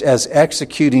priest as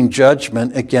executing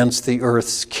judgment against the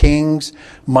earth's kings,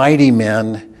 mighty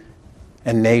men,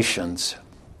 and nations.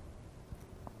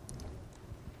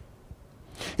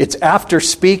 It's after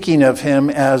speaking of him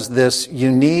as this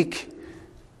unique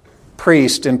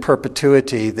priest in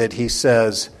perpetuity that he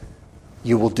says,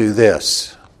 you will do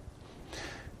this.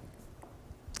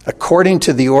 According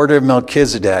to the order of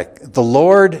Melchizedek, the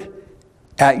Lord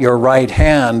at your right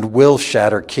hand will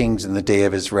shatter kings in the day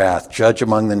of his wrath, judge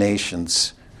among the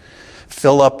nations,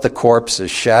 fill up the corpses,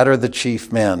 shatter the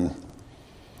chief men.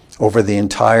 Over the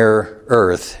entire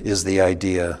earth is the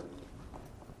idea.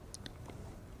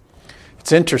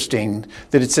 It's interesting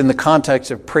that it's in the context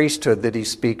of priesthood that he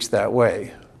speaks that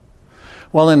way.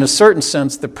 Well, in a certain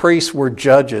sense, the priests were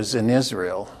judges in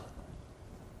Israel.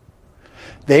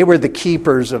 They were the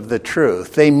keepers of the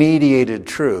truth. They mediated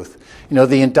truth. You know,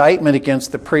 the indictment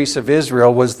against the priests of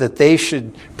Israel was that they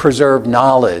should preserve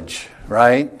knowledge,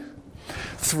 right?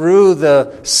 Through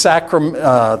the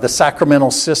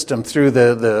sacramental system, through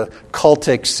the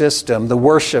cultic system, the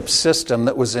worship system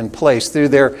that was in place, through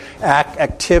their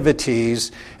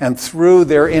activities, and through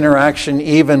their interaction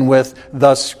even with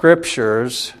the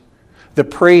scriptures, the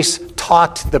priests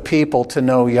taught the people to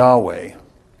know Yahweh.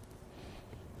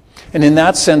 And in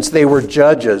that sense, they were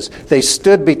judges. They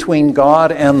stood between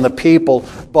God and the people,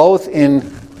 both in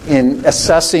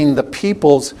assessing the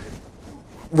people's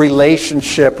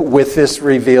relationship with this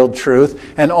revealed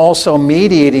truth and also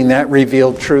mediating that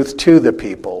revealed truth to the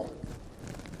people.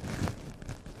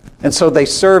 And so they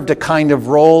served a kind of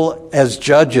role as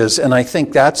judges, and I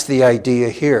think that's the idea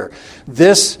here.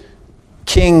 This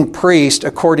king priest,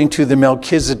 according to the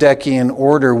Melchizedekian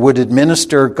order, would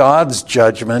administer God's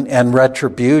judgment and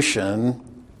retribution,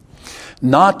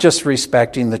 not just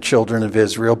respecting the children of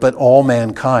Israel, but all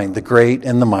mankind, the great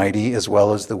and the mighty, as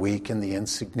well as the weak and the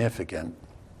insignificant.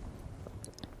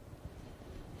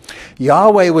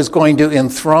 Yahweh was going to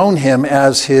enthrone him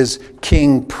as his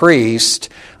king priest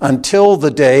until the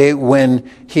day when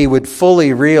he would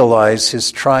fully realize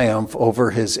his triumph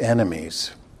over his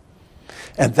enemies.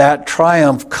 And that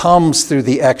triumph comes through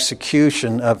the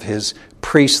execution of his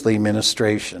priestly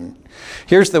ministration.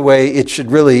 Here's the way it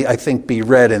should really, I think, be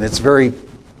read, and it's very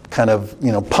kind of,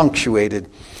 punctuated.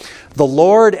 The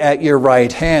Lord at your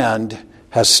right hand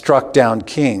has struck down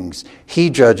kings. He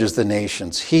judges the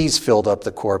nations. He's filled up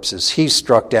the corpses. He's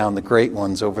struck down the great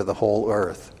ones over the whole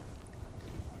earth.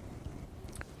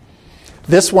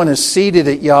 This one is seated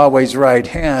at Yahweh's right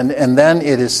hand, and then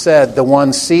it is said, the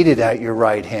one seated at your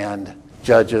right hand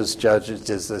judges, does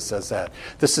this, does that.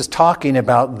 This is talking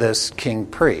about this king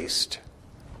priest.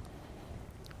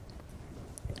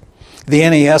 The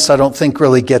NAS, I don't think,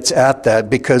 really gets at that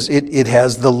because it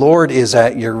has the Lord is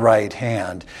at your right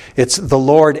hand. It's the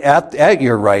Lord at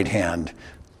your right hand.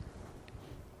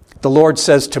 The Lord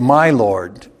says to my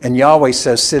Lord, and Yahweh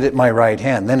says, sit at my right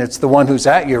hand. Then it's the one who's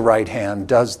at your right hand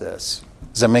does this.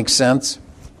 Does that make sense?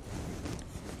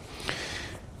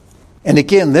 And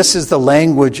again, this is the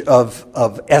language of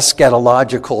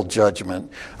eschatological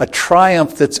judgment, a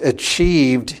triumph that's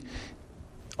achieved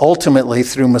ultimately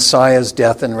through Messiah's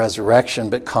death and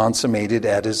resurrection, but consummated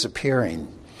at his appearing.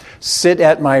 Sit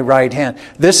at my right hand.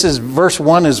 This is, verse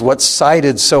 1 is what's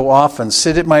cited so often.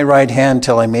 Sit at my right hand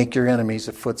till I make your enemies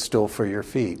a footstool for your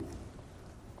feet.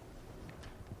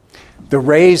 The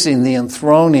raising, the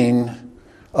enthroning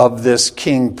of this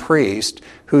king priest,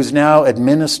 who's now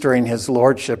administering his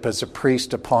lordship as a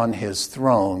priest upon his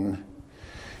throne,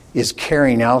 is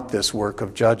carrying out this work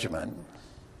of judgment.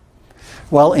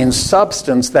 Well, in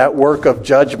substance, that work of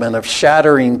judgment, of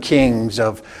shattering kings,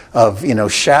 of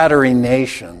shattering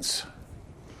nations,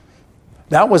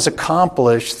 that was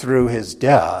accomplished through his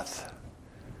death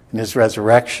and his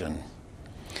resurrection.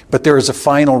 But there is a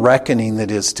final reckoning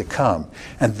that is to come.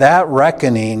 And that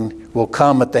reckoning will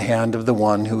come at the hand of the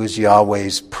one who is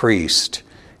Yahweh's priest,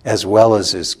 as well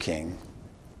as his king.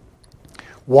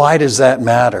 Why does that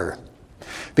matter?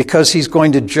 Because he's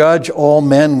going to judge all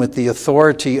men with the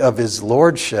authority of his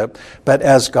lordship, but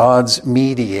as God's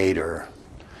mediator.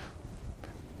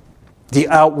 The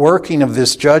outworking of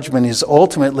this judgment is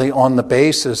ultimately on the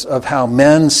basis of how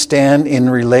men stand in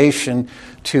relation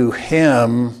to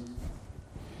him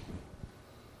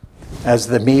as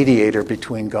the mediator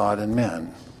between God and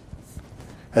men,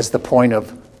 as the point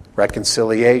of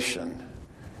reconciliation,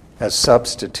 as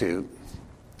substitute,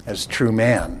 as true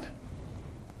man.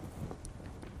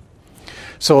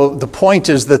 So the point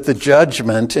is that the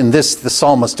judgment, and the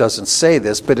psalmist doesn't say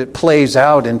this, but it plays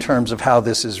out in terms of how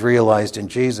this is realized in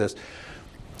Jesus.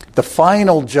 The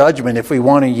final judgment, if we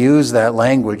want to use that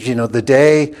language, the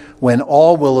day when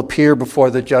all will appear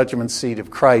before the judgment seat of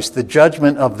Christ, the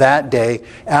judgment of that day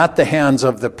at the hands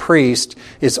of the priest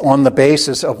is on the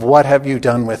basis of what have you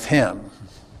done with him.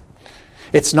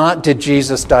 It's not, did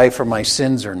Jesus die for my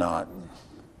sins or not?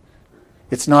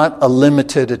 It's not a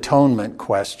limited atonement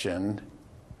question.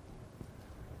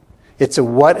 It's a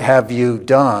what have you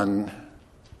done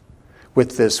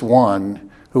with this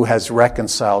one who has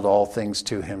reconciled all things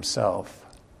to himself.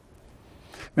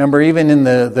 Remember, even in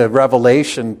the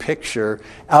Revelation picture,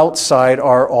 outside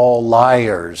are all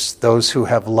liars, those who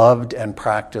have loved and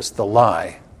practiced the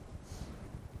lie.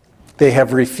 They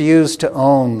have refused to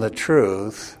own the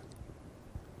truth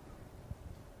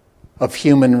of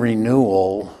human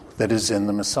renewal that is in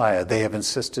the Messiah. They have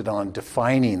insisted on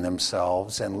defining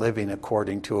themselves and living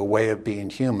according to a way of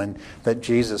being human that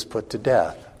Jesus put to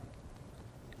death.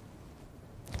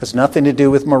 It has nothing to do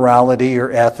with morality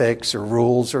or ethics or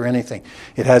rules or anything.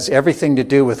 It has everything to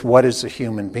do with what is a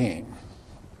human being.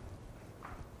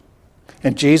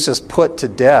 And Jesus put to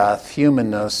death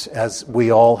humanness as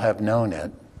we all have known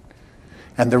it.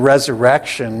 And the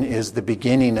resurrection is the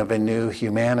beginning of a new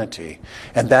humanity.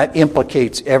 And that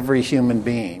implicates every human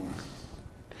being.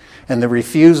 And the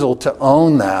refusal to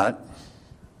own that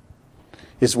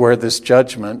is where this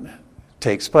judgment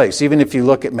takes place. Even if you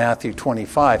look at Matthew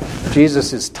 25,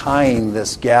 Jesus is tying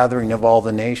this gathering of all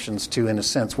the nations to, in a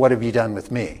sense, what have you done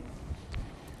with me?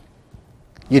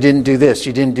 You didn't do this,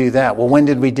 you didn't do that. Well, when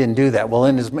did we didn't do that? Well,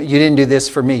 you didn't do this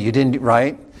for me, you didn't,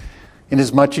 right?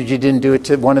 Inasmuch as you didn't do it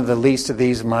to one of the least of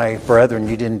these, my brethren,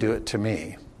 you didn't do it to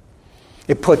me.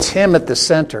 It puts him at the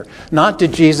center. Not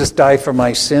did Jesus die for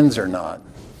my sins or not.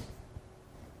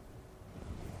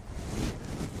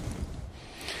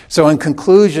 So in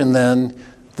conclusion then,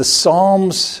 the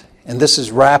Psalms, and this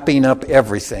is wrapping up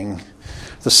everything,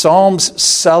 the Psalms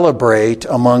celebrate,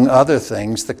 among other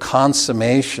things, the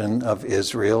consummation of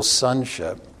Israel's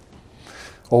sonship.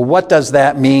 Well, what does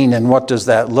that mean and what does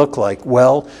that look like?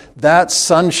 Well, that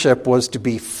sonship was to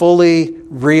be fully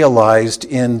realized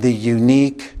in the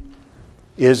unique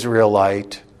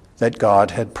Israelite that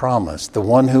God had promised, the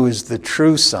one who is the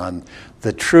true son,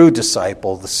 the true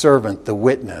disciple, the servant, the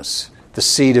witness, the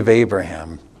seed of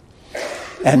Abraham.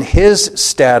 And his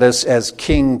status as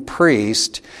king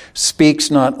priest speaks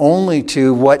not only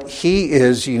to what he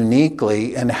is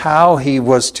uniquely and how he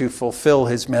was to fulfill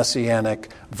his messianic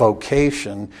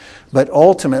vocation, but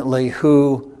ultimately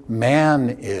who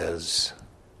man is.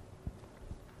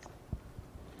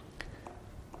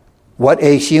 What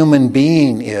a human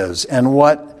being is and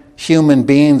what human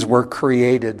beings were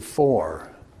created for.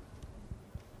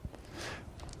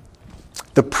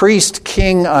 The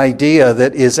priest-king idea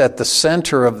that is at the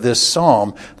center of this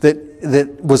psalm,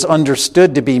 that was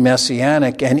understood to be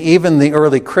messianic, and even the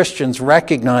early Christians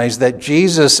recognized that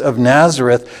Jesus of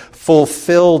Nazareth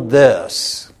fulfilled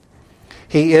this.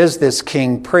 He is this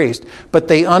king priest, but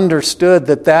they understood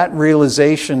that that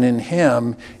realization in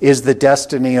him is the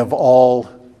destiny of all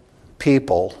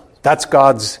people. That's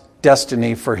God's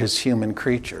destiny for his human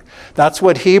creature. That's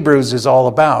what Hebrews is all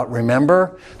about,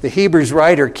 remember? The Hebrews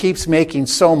writer keeps making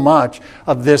so much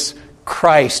of this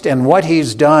Christ and what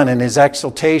he's done and his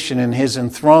exaltation and his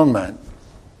enthronement,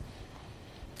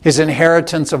 his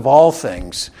inheritance of all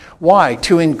things. Why?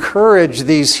 To encourage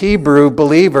these Hebrew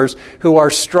believers who are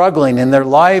struggling and their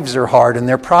lives are hard and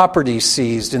their property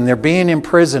seized and they're being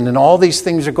imprisoned and all these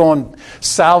things are going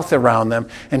south around them.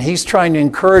 And he's trying to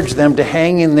encourage them to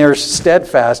hang in there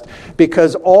steadfast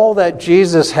because all that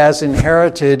Jesus has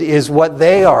inherited is what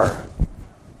they are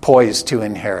poised to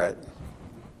inherit.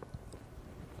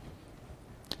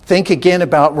 Think again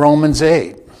about Romans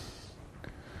 8.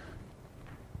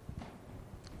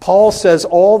 Paul says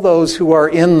all those who are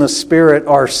in the Spirit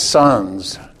are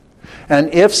sons.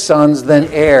 And if sons, then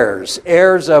heirs.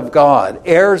 Heirs of God.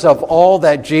 Heirs of all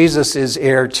that Jesus is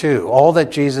heir to. All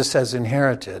that Jesus has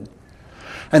inherited.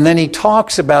 And then he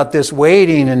talks about this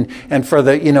waiting and for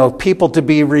the people to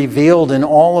be revealed in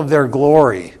all of their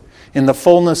glory. In the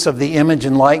fullness of the image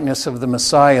and likeness of the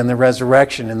Messiah and the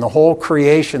resurrection. And the whole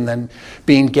creation then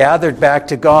being gathered back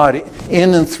to God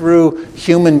in and through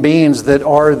human beings that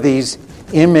are these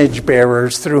image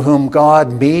bearers through whom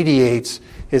God mediates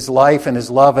his life and his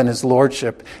love and his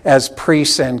lordship as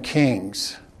priests and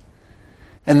kings.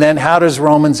 And then how does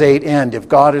Romans 8 end? If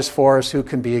God is for us, who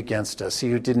can be against us?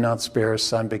 He who did not spare his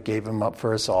son but gave him up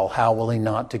for us all, how will he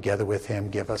not together with him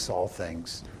give us all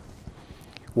things?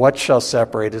 What shall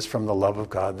separate us from the love of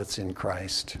God that's in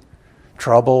Christ?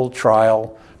 Trouble,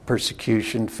 trial,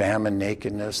 persecution, famine,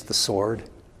 nakedness, the sword.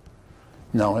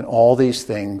 No, in all these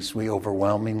things we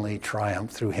overwhelmingly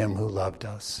triumph through him who loved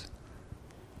us.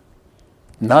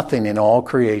 Nothing in all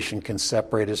creation can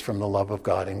separate us from the love of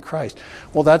God in Christ.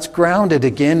 Well, that's grounded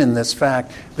again in this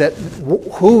fact that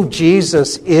who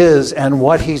Jesus is and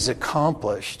what he's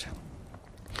accomplished.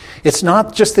 It's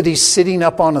not just that he's sitting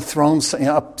up on a throne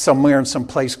up somewhere in some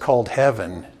place called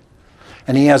heaven,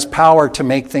 and he has power to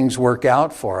make things work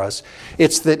out for us.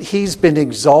 It's that he's been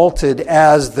exalted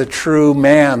as the true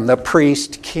man, the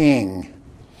priest king,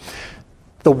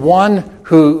 the one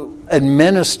who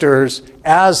administers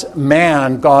as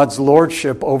man God's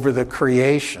lordship over the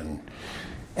creation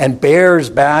and bears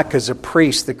back as a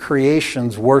priest the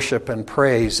creation's worship and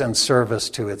praise and service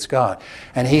to its God.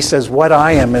 And he says, what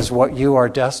I am is what you are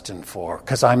destined for,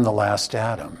 because I'm the last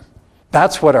Adam.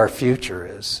 That's what our future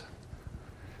is.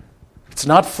 It's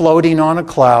not floating on a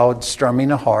cloud,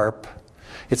 strumming a harp.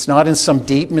 It's not in some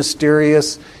deep,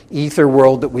 mysterious ether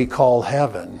world that we call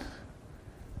heaven.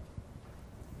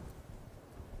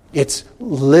 It's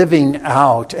living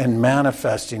out and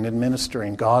manifesting,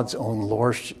 administering God's own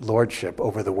lordship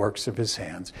over the works of his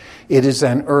hands. It is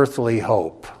an earthly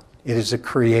hope. It is a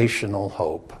creational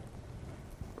hope.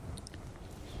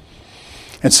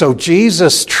 And so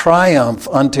Jesus' triumph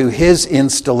unto his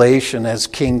installation as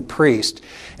king priest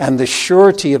and the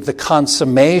surety of the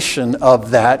consummation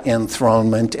of that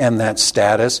enthronement and that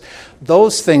status,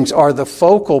 those things are the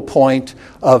focal point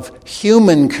of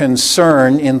human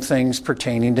concern in things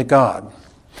pertaining to God.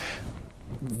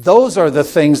 Those are the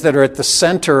things that are at the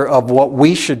center of what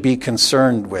we should be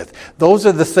concerned with. Those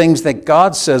are the things that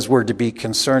God says we're to be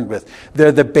concerned with.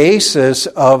 They're the basis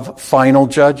of final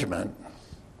judgment.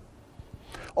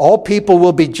 All people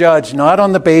will be judged not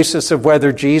on the basis of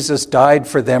whether Jesus died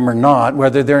for them or not,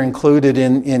 whether they're included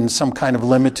in some kind of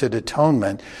limited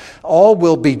atonement. All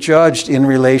will be judged in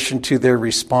relation to their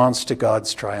response to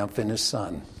God's triumph in his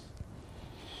Son.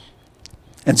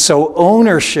 And so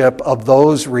ownership of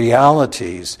those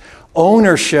realities,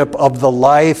 ownership of the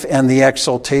life and the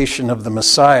exaltation of the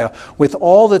Messiah, with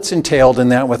all that's entailed in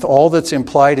that, with all that's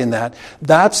implied in that,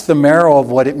 that's the marrow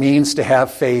of what it means to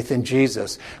have faith in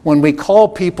Jesus. When we call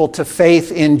people to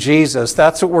faith in Jesus,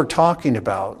 that's what we're talking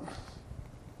about.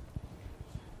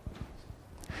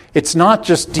 It's not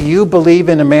just, do you believe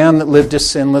in a man that lived a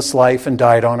sinless life and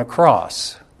died on a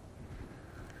cross?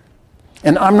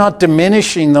 And I'm not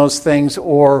diminishing those things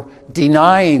or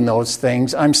denying those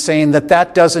things. I'm saying that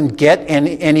that doesn't get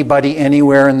anybody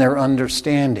anywhere in their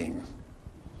understanding.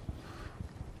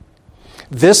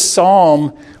 This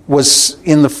psalm was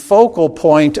in the focal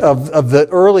point of the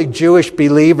early Jewish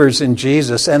believers in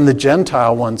Jesus and the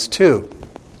Gentile ones too,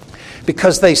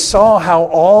 because they saw how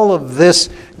all of this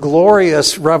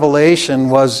glorious revelation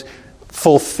was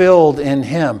fulfilled in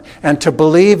him. And to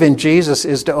believe in Jesus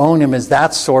is to own him as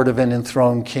that sort of an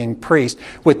enthroned king priest,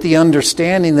 with the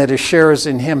understanding that as shares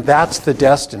in him, that's the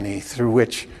destiny through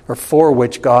which or for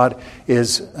which God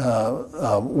is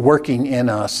working in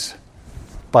us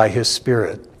by his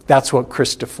Spirit. That's what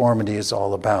Christoformity is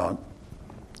all about.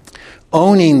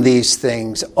 Owning these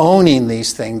things,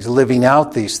 living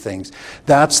out these things.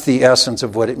 That's the essence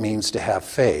of what it means to have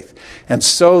faith. And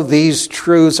so these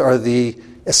truths are the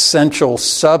essential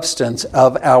substance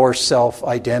of our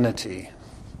self-identity.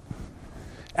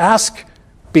 Ask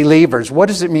believers, what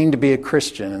does it mean to be a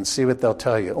Christian? And see what they'll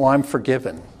tell you. Oh, I'm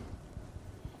forgiven.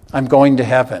 I'm going to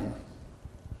heaven.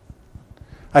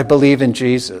 I believe in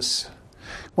Jesus.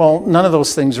 Well, none of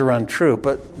those things are untrue,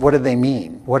 but what do they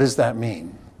mean? What does that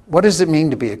mean? What does it mean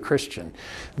to be a Christian?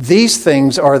 These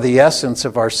things are the essence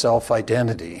of our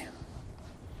self-identity.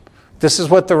 This is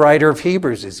what the writer of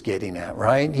Hebrews is getting at,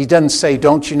 right? He doesn't say,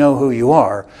 don't you know who you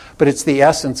are? But it's the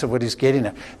essence of what he's getting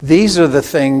at. These are the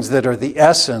things that are the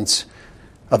essence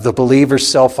of the believer's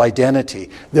self-identity.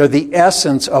 They're the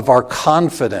essence of our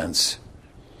confidence.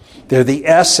 They're the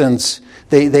essence,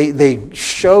 they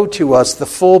show to us the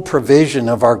full provision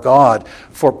of our God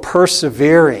for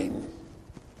persevering.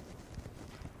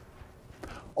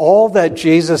 All that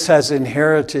Jesus has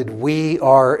inherited, we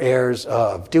are heirs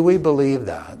of. Do we believe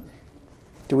that?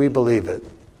 Do we believe it?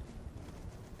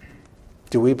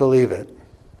 Do we believe it?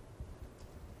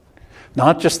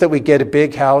 Not just that we get a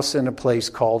big house in a place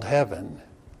called heaven.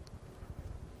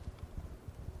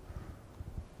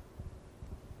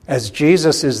 As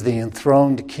Jesus is the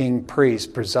enthroned king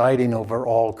priest presiding over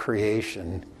all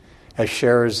creation, as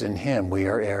sharers in him, we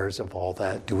are heirs of all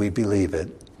that. Do we believe it?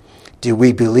 Do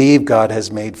we believe God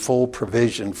has made full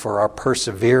provision for our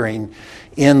persevering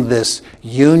in this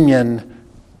union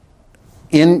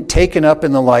taken up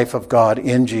in the life of God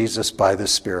in Jesus by the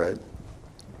Spirit?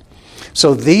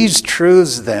 So these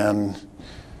truths then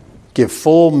give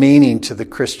full meaning to the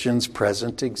Christian's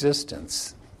present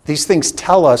existence. These things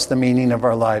tell us the meaning of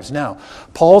our lives now.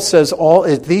 Paul says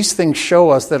these things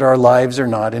show us that our lives are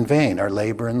not in vain. Our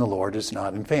labor in the Lord is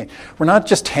not in vain. We're not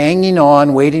just hanging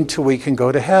on, waiting till we can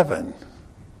go to heaven.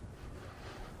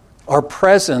 Our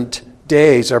present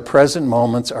days, our present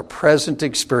moments, our present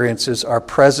experiences, our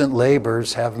present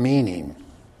labors have meaning.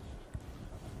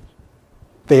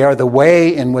 They are the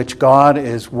way in which God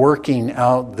is working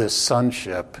out this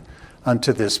sonship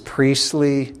unto this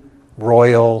priestly,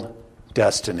 royal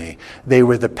destiny. They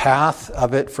were the path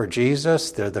of it for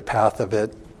Jesus. They're the path of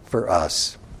it for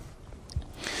us.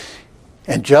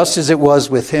 And just as it was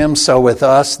with him, so with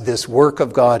us, this work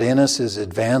of God in us is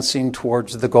advancing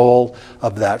towards the goal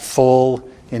of that full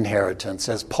inheritance.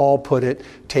 As Paul put it,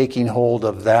 taking hold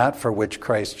of that for which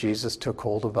Christ Jesus took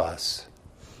hold of us.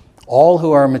 All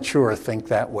who are mature think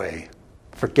that way.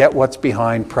 Forget what's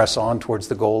behind, press on towards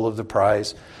the goal of the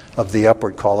prize of the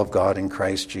upward call of God in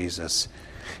Christ Jesus.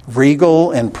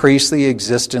 Regal and priestly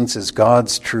existence as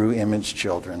God's true image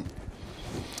children.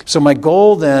 So my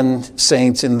goal then,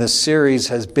 saints, in this series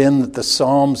has been that the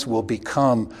Psalms will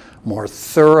become more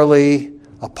thoroughly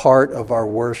a part of our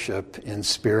worship in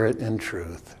spirit and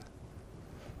truth.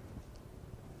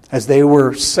 As they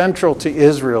were central to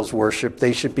Israel's worship,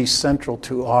 they should be central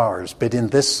to ours, but in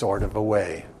this sort of a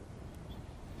way.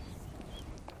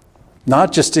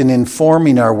 Not just in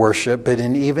informing our worship, but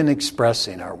in even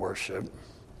expressing our worship.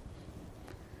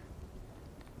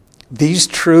 These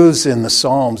truths in the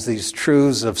Psalms, these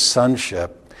truths of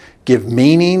sonship, give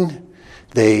meaning,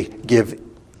 they give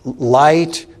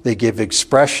light, they give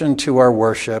expression to our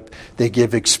worship, they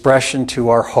give expression to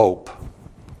our hope.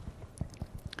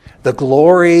 The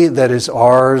glory that is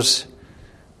ours,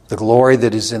 the glory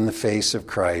that is in the face of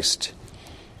Christ.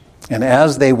 And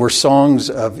as they were songs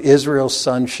of Israel's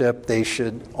sonship, they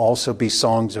should also be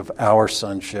songs of our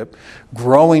sonship,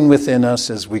 growing within us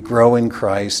as we grow in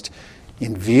Christ,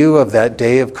 in view of that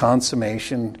day of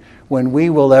consummation when we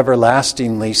will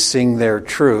everlastingly sing their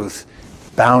truth,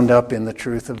 bound up in the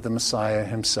truth of the Messiah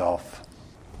himself.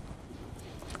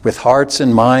 With hearts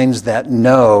and minds that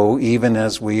know even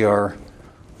as we are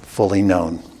fully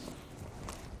known.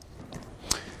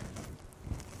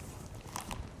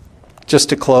 Just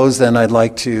to close then, I'd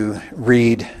like to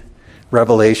read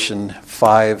Revelation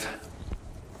 5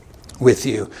 with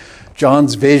you.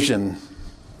 John's vision.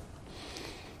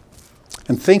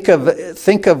 And think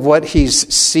of what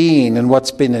he's seeing and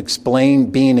what's being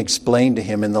explained to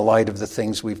him in the light of the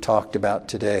things we've talked about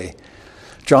today.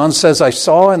 John says, I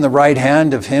saw in the right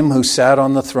hand of him who sat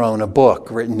on the throne a book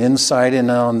written inside and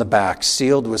on the back,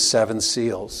 sealed with 7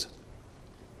 seals.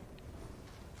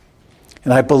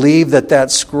 And I believe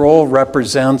that scroll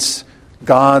represents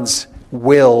God's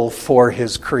will for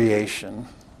his creation.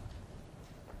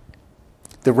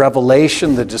 The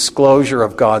revelation, the disclosure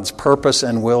of God's purpose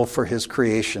and will for his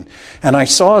creation. And I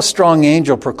saw a strong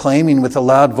angel proclaiming with a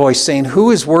loud voice, saying,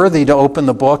 Who is worthy to open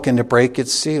the book and to break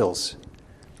its seals?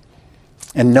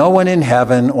 And no one in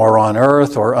heaven or on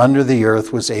earth or under the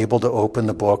earth was able to open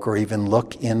the book or even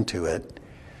look into it.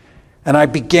 And I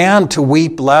began to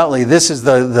weep loudly. This is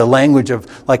the language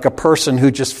of like a person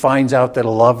who just finds out that a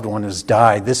loved one has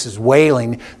died. This is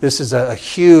wailing. This is a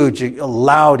huge,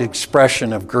 loud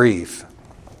expression of grief.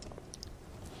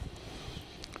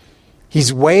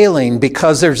 He's wailing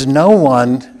because there's no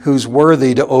one who's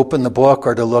worthy to open the book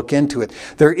or to look into it.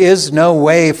 There is no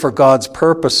way for God's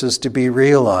purposes to be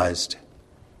realized.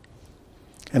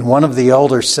 And one of the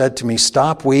elders said to me,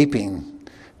 Stop weeping.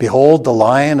 Behold, the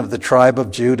Lion of the tribe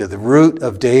of Judah, the Root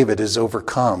of David, is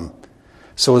overcome,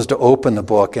 so as to open the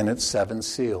book and its 7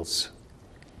 seals.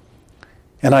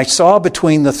 And I saw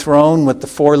between the throne with the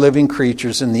 4 living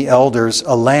creatures and the elders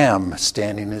a lamb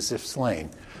standing as if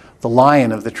slain. The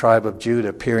Lion of the tribe of Judah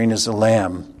appearing as a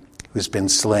lamb who's been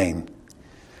slain,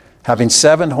 having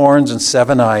 7 horns and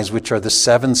 7 eyes, which are the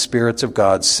 7 spirits of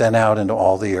God sent out into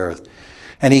all the earth.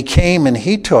 And he came and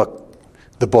he took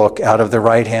the book out of the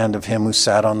right hand of him who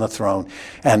sat on the throne.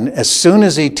 And as soon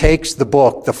as he takes the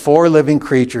book, the 4 living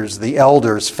creatures, the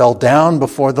elders, fell down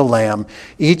before the Lamb,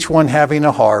 each one having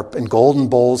a harp and golden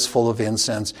bowls full of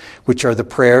incense, which are the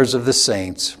prayers of the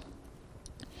saints.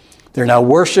 They're now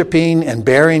worshiping and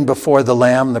bearing before the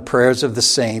Lamb the prayers of the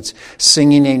saints,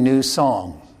 singing a new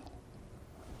song.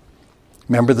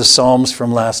 Remember the Psalms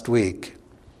from last week.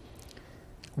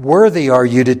 Worthy are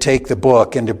you to take the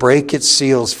book and to break its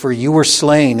seals, for you were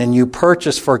slain, and you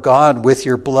purchased for God with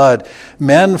your blood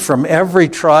men from every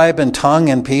tribe and tongue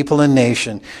and people and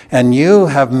nation, and you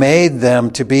have made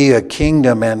them to be a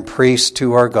kingdom and priests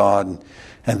to our God,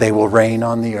 and they will reign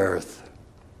on the earth.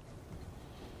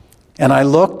 And I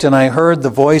looked and I heard the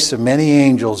voice of many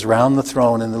angels round the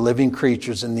throne and the living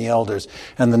creatures and the elders.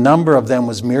 And the number of them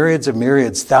was myriads of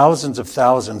myriads, thousands of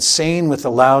thousands, saying with a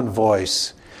loud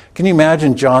voice. Can you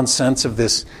imagine John's sense of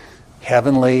this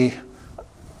heavenly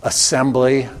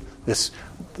assembly, this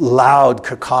loud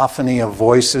cacophony of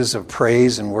voices of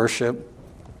praise and worship?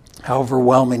 How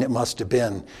overwhelming it must have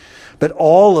been. But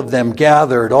all of them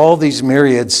gathered, all these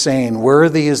myriads, saying,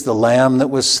 "Worthy is the Lamb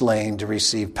that was slain to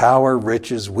receive power,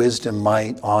 riches, wisdom,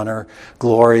 might, honor,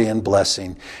 glory, and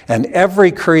blessing." And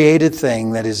every created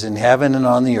thing that is in heaven and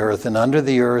on the earth and under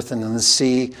the earth and in the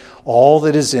sea, all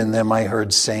that is in them, I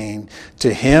heard saying,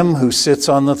 "To him who sits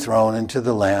on the throne and to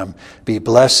the Lamb be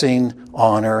blessing,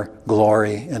 honor,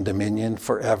 glory, and dominion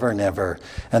forever and ever."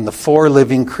 And the four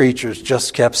living creatures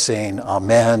just kept saying,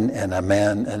 "Amen, and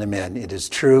amen, and amen." It is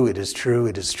true, it is true,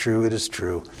 it is true, it is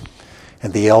true.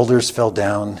 And the elders fell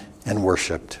down and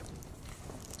worshipped.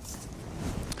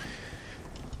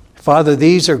 Father,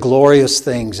 these are glorious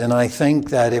things, and I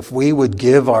think that if we would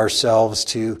give ourselves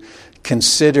to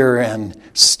consider and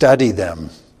study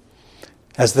them,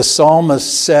 as the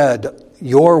psalmist said,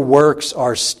 "Your works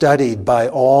are studied by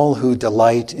all who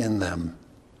delight in them."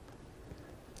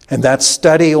 And that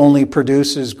study only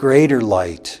produces greater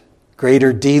light,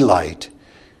 greater delight,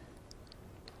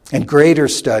 and greater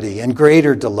study, and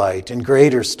greater delight, and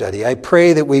greater study. I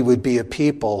pray that we would be a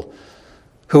people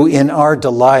who in our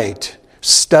delight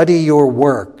study your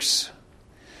works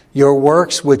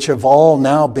which have all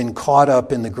now been caught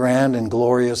up in the grand and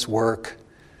glorious work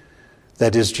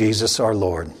that is Jesus our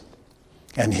Lord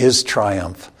and his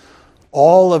triumph.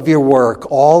 All of your work,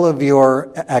 all of your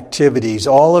activities,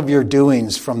 all of your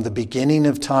doings from the beginning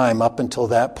of time up until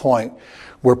that point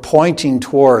were pointing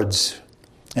towards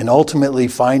and ultimately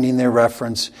finding their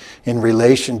reference in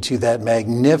relation to that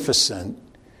magnificent,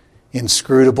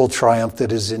 inscrutable triumph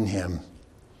that is in him.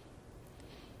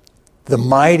 The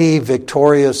mighty,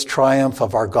 victorious triumph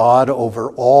of our God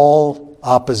over all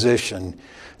opposition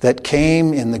that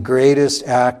came in the greatest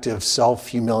act of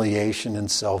self-humiliation and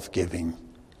self-giving.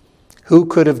 Who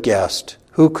could have guessed?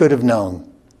 Who could have known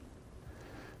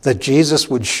that Jesus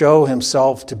would show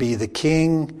himself to be the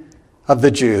King of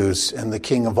the Jews and the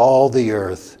King of all the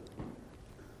earth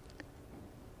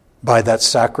by that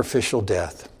sacrificial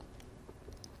death?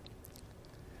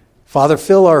 Father,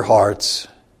 fill our hearts.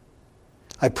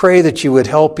 I pray that you would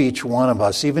help each one of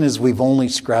us, even as we've only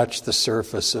scratched the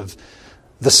surface of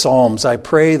the Psalms. I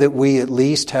pray that we at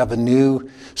least have a new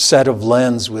set of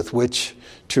lens with which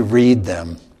to read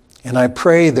them. And I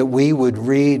pray that we would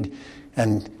read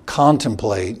and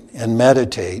contemplate and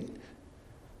meditate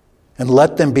and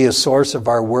let them be a source of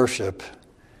our worship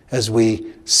as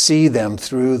we see them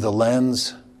through the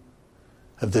lens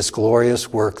of this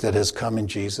glorious work that has come in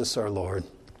Jesus our Lord.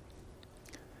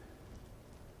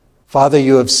 Father,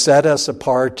 you have set us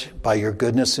apart by your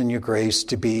goodness and your grace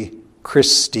to be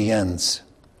Christians,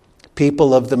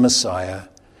 people of the Messiah.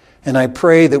 And I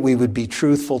pray that we would be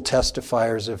truthful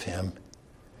testifiers of him,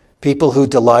 people who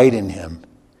delight in him,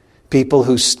 people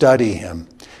who study him,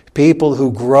 people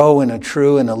who grow in a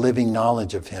true and a living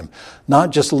knowledge of him,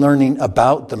 not just learning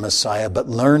about the Messiah, but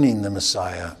learning the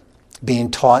Messiah, being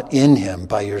taught in him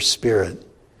by your Spirit.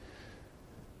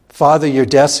 Father, your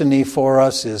destiny for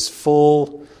us is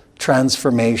full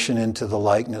transformation into the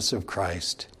likeness of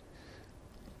Christ.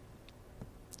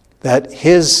 That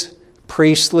his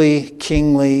priestly,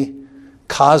 kingly,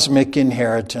 cosmic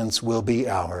inheritance will be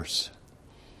ours.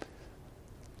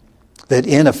 That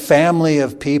in a family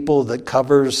of people that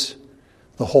covers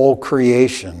the whole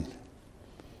creation,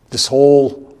 this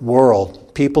whole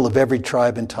world, people of every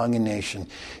tribe and tongue and nation,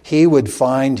 he would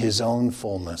find his own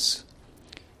fullness.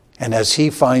 And as he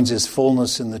finds his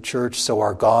fullness in the church, so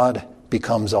our God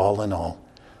becomes all in all.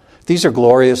 These are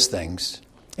glorious things.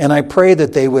 And I pray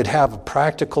that they would have a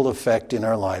practical effect in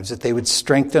our lives, that they would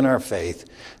strengthen our faith,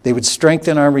 they would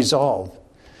strengthen our resolve,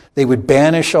 they would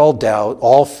banish all doubt,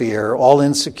 all fear, all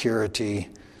insecurity,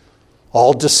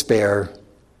 all despair,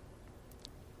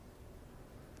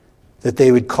 that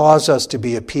they would cause us to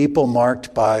be a people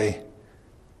marked by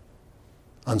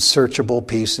unsearchable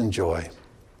peace and joy,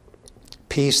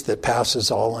 peace that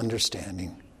passes all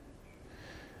understanding.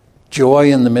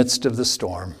 Joy in the midst of the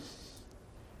storm,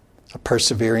 a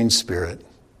persevering spirit.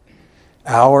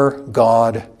 Our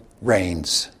God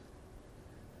reigns,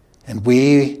 and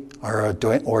we are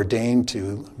ordained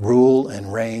to rule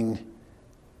and reign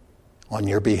on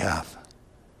your behalf.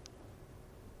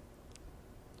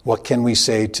 What can we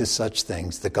say to such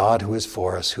things? The God who is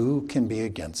for us, who can be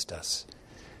against us?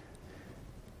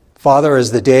 Father, as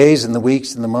the days and the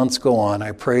weeks and the months go on,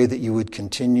 I pray that you would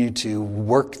continue to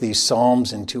work these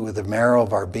psalms into the marrow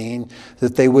of our being,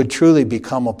 that they would truly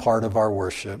become a part of our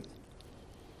worship.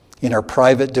 In our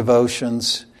private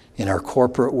devotions, in our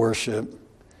corporate worship,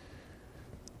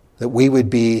 that we would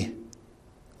be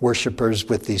worshipers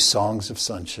with these songs of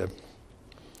sonship.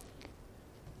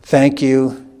 Thank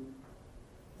you.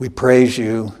 We praise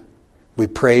you. We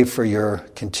pray for your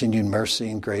continued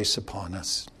mercy and grace upon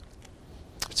us.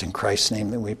 It's in Christ's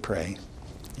name that we pray.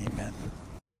 Amen.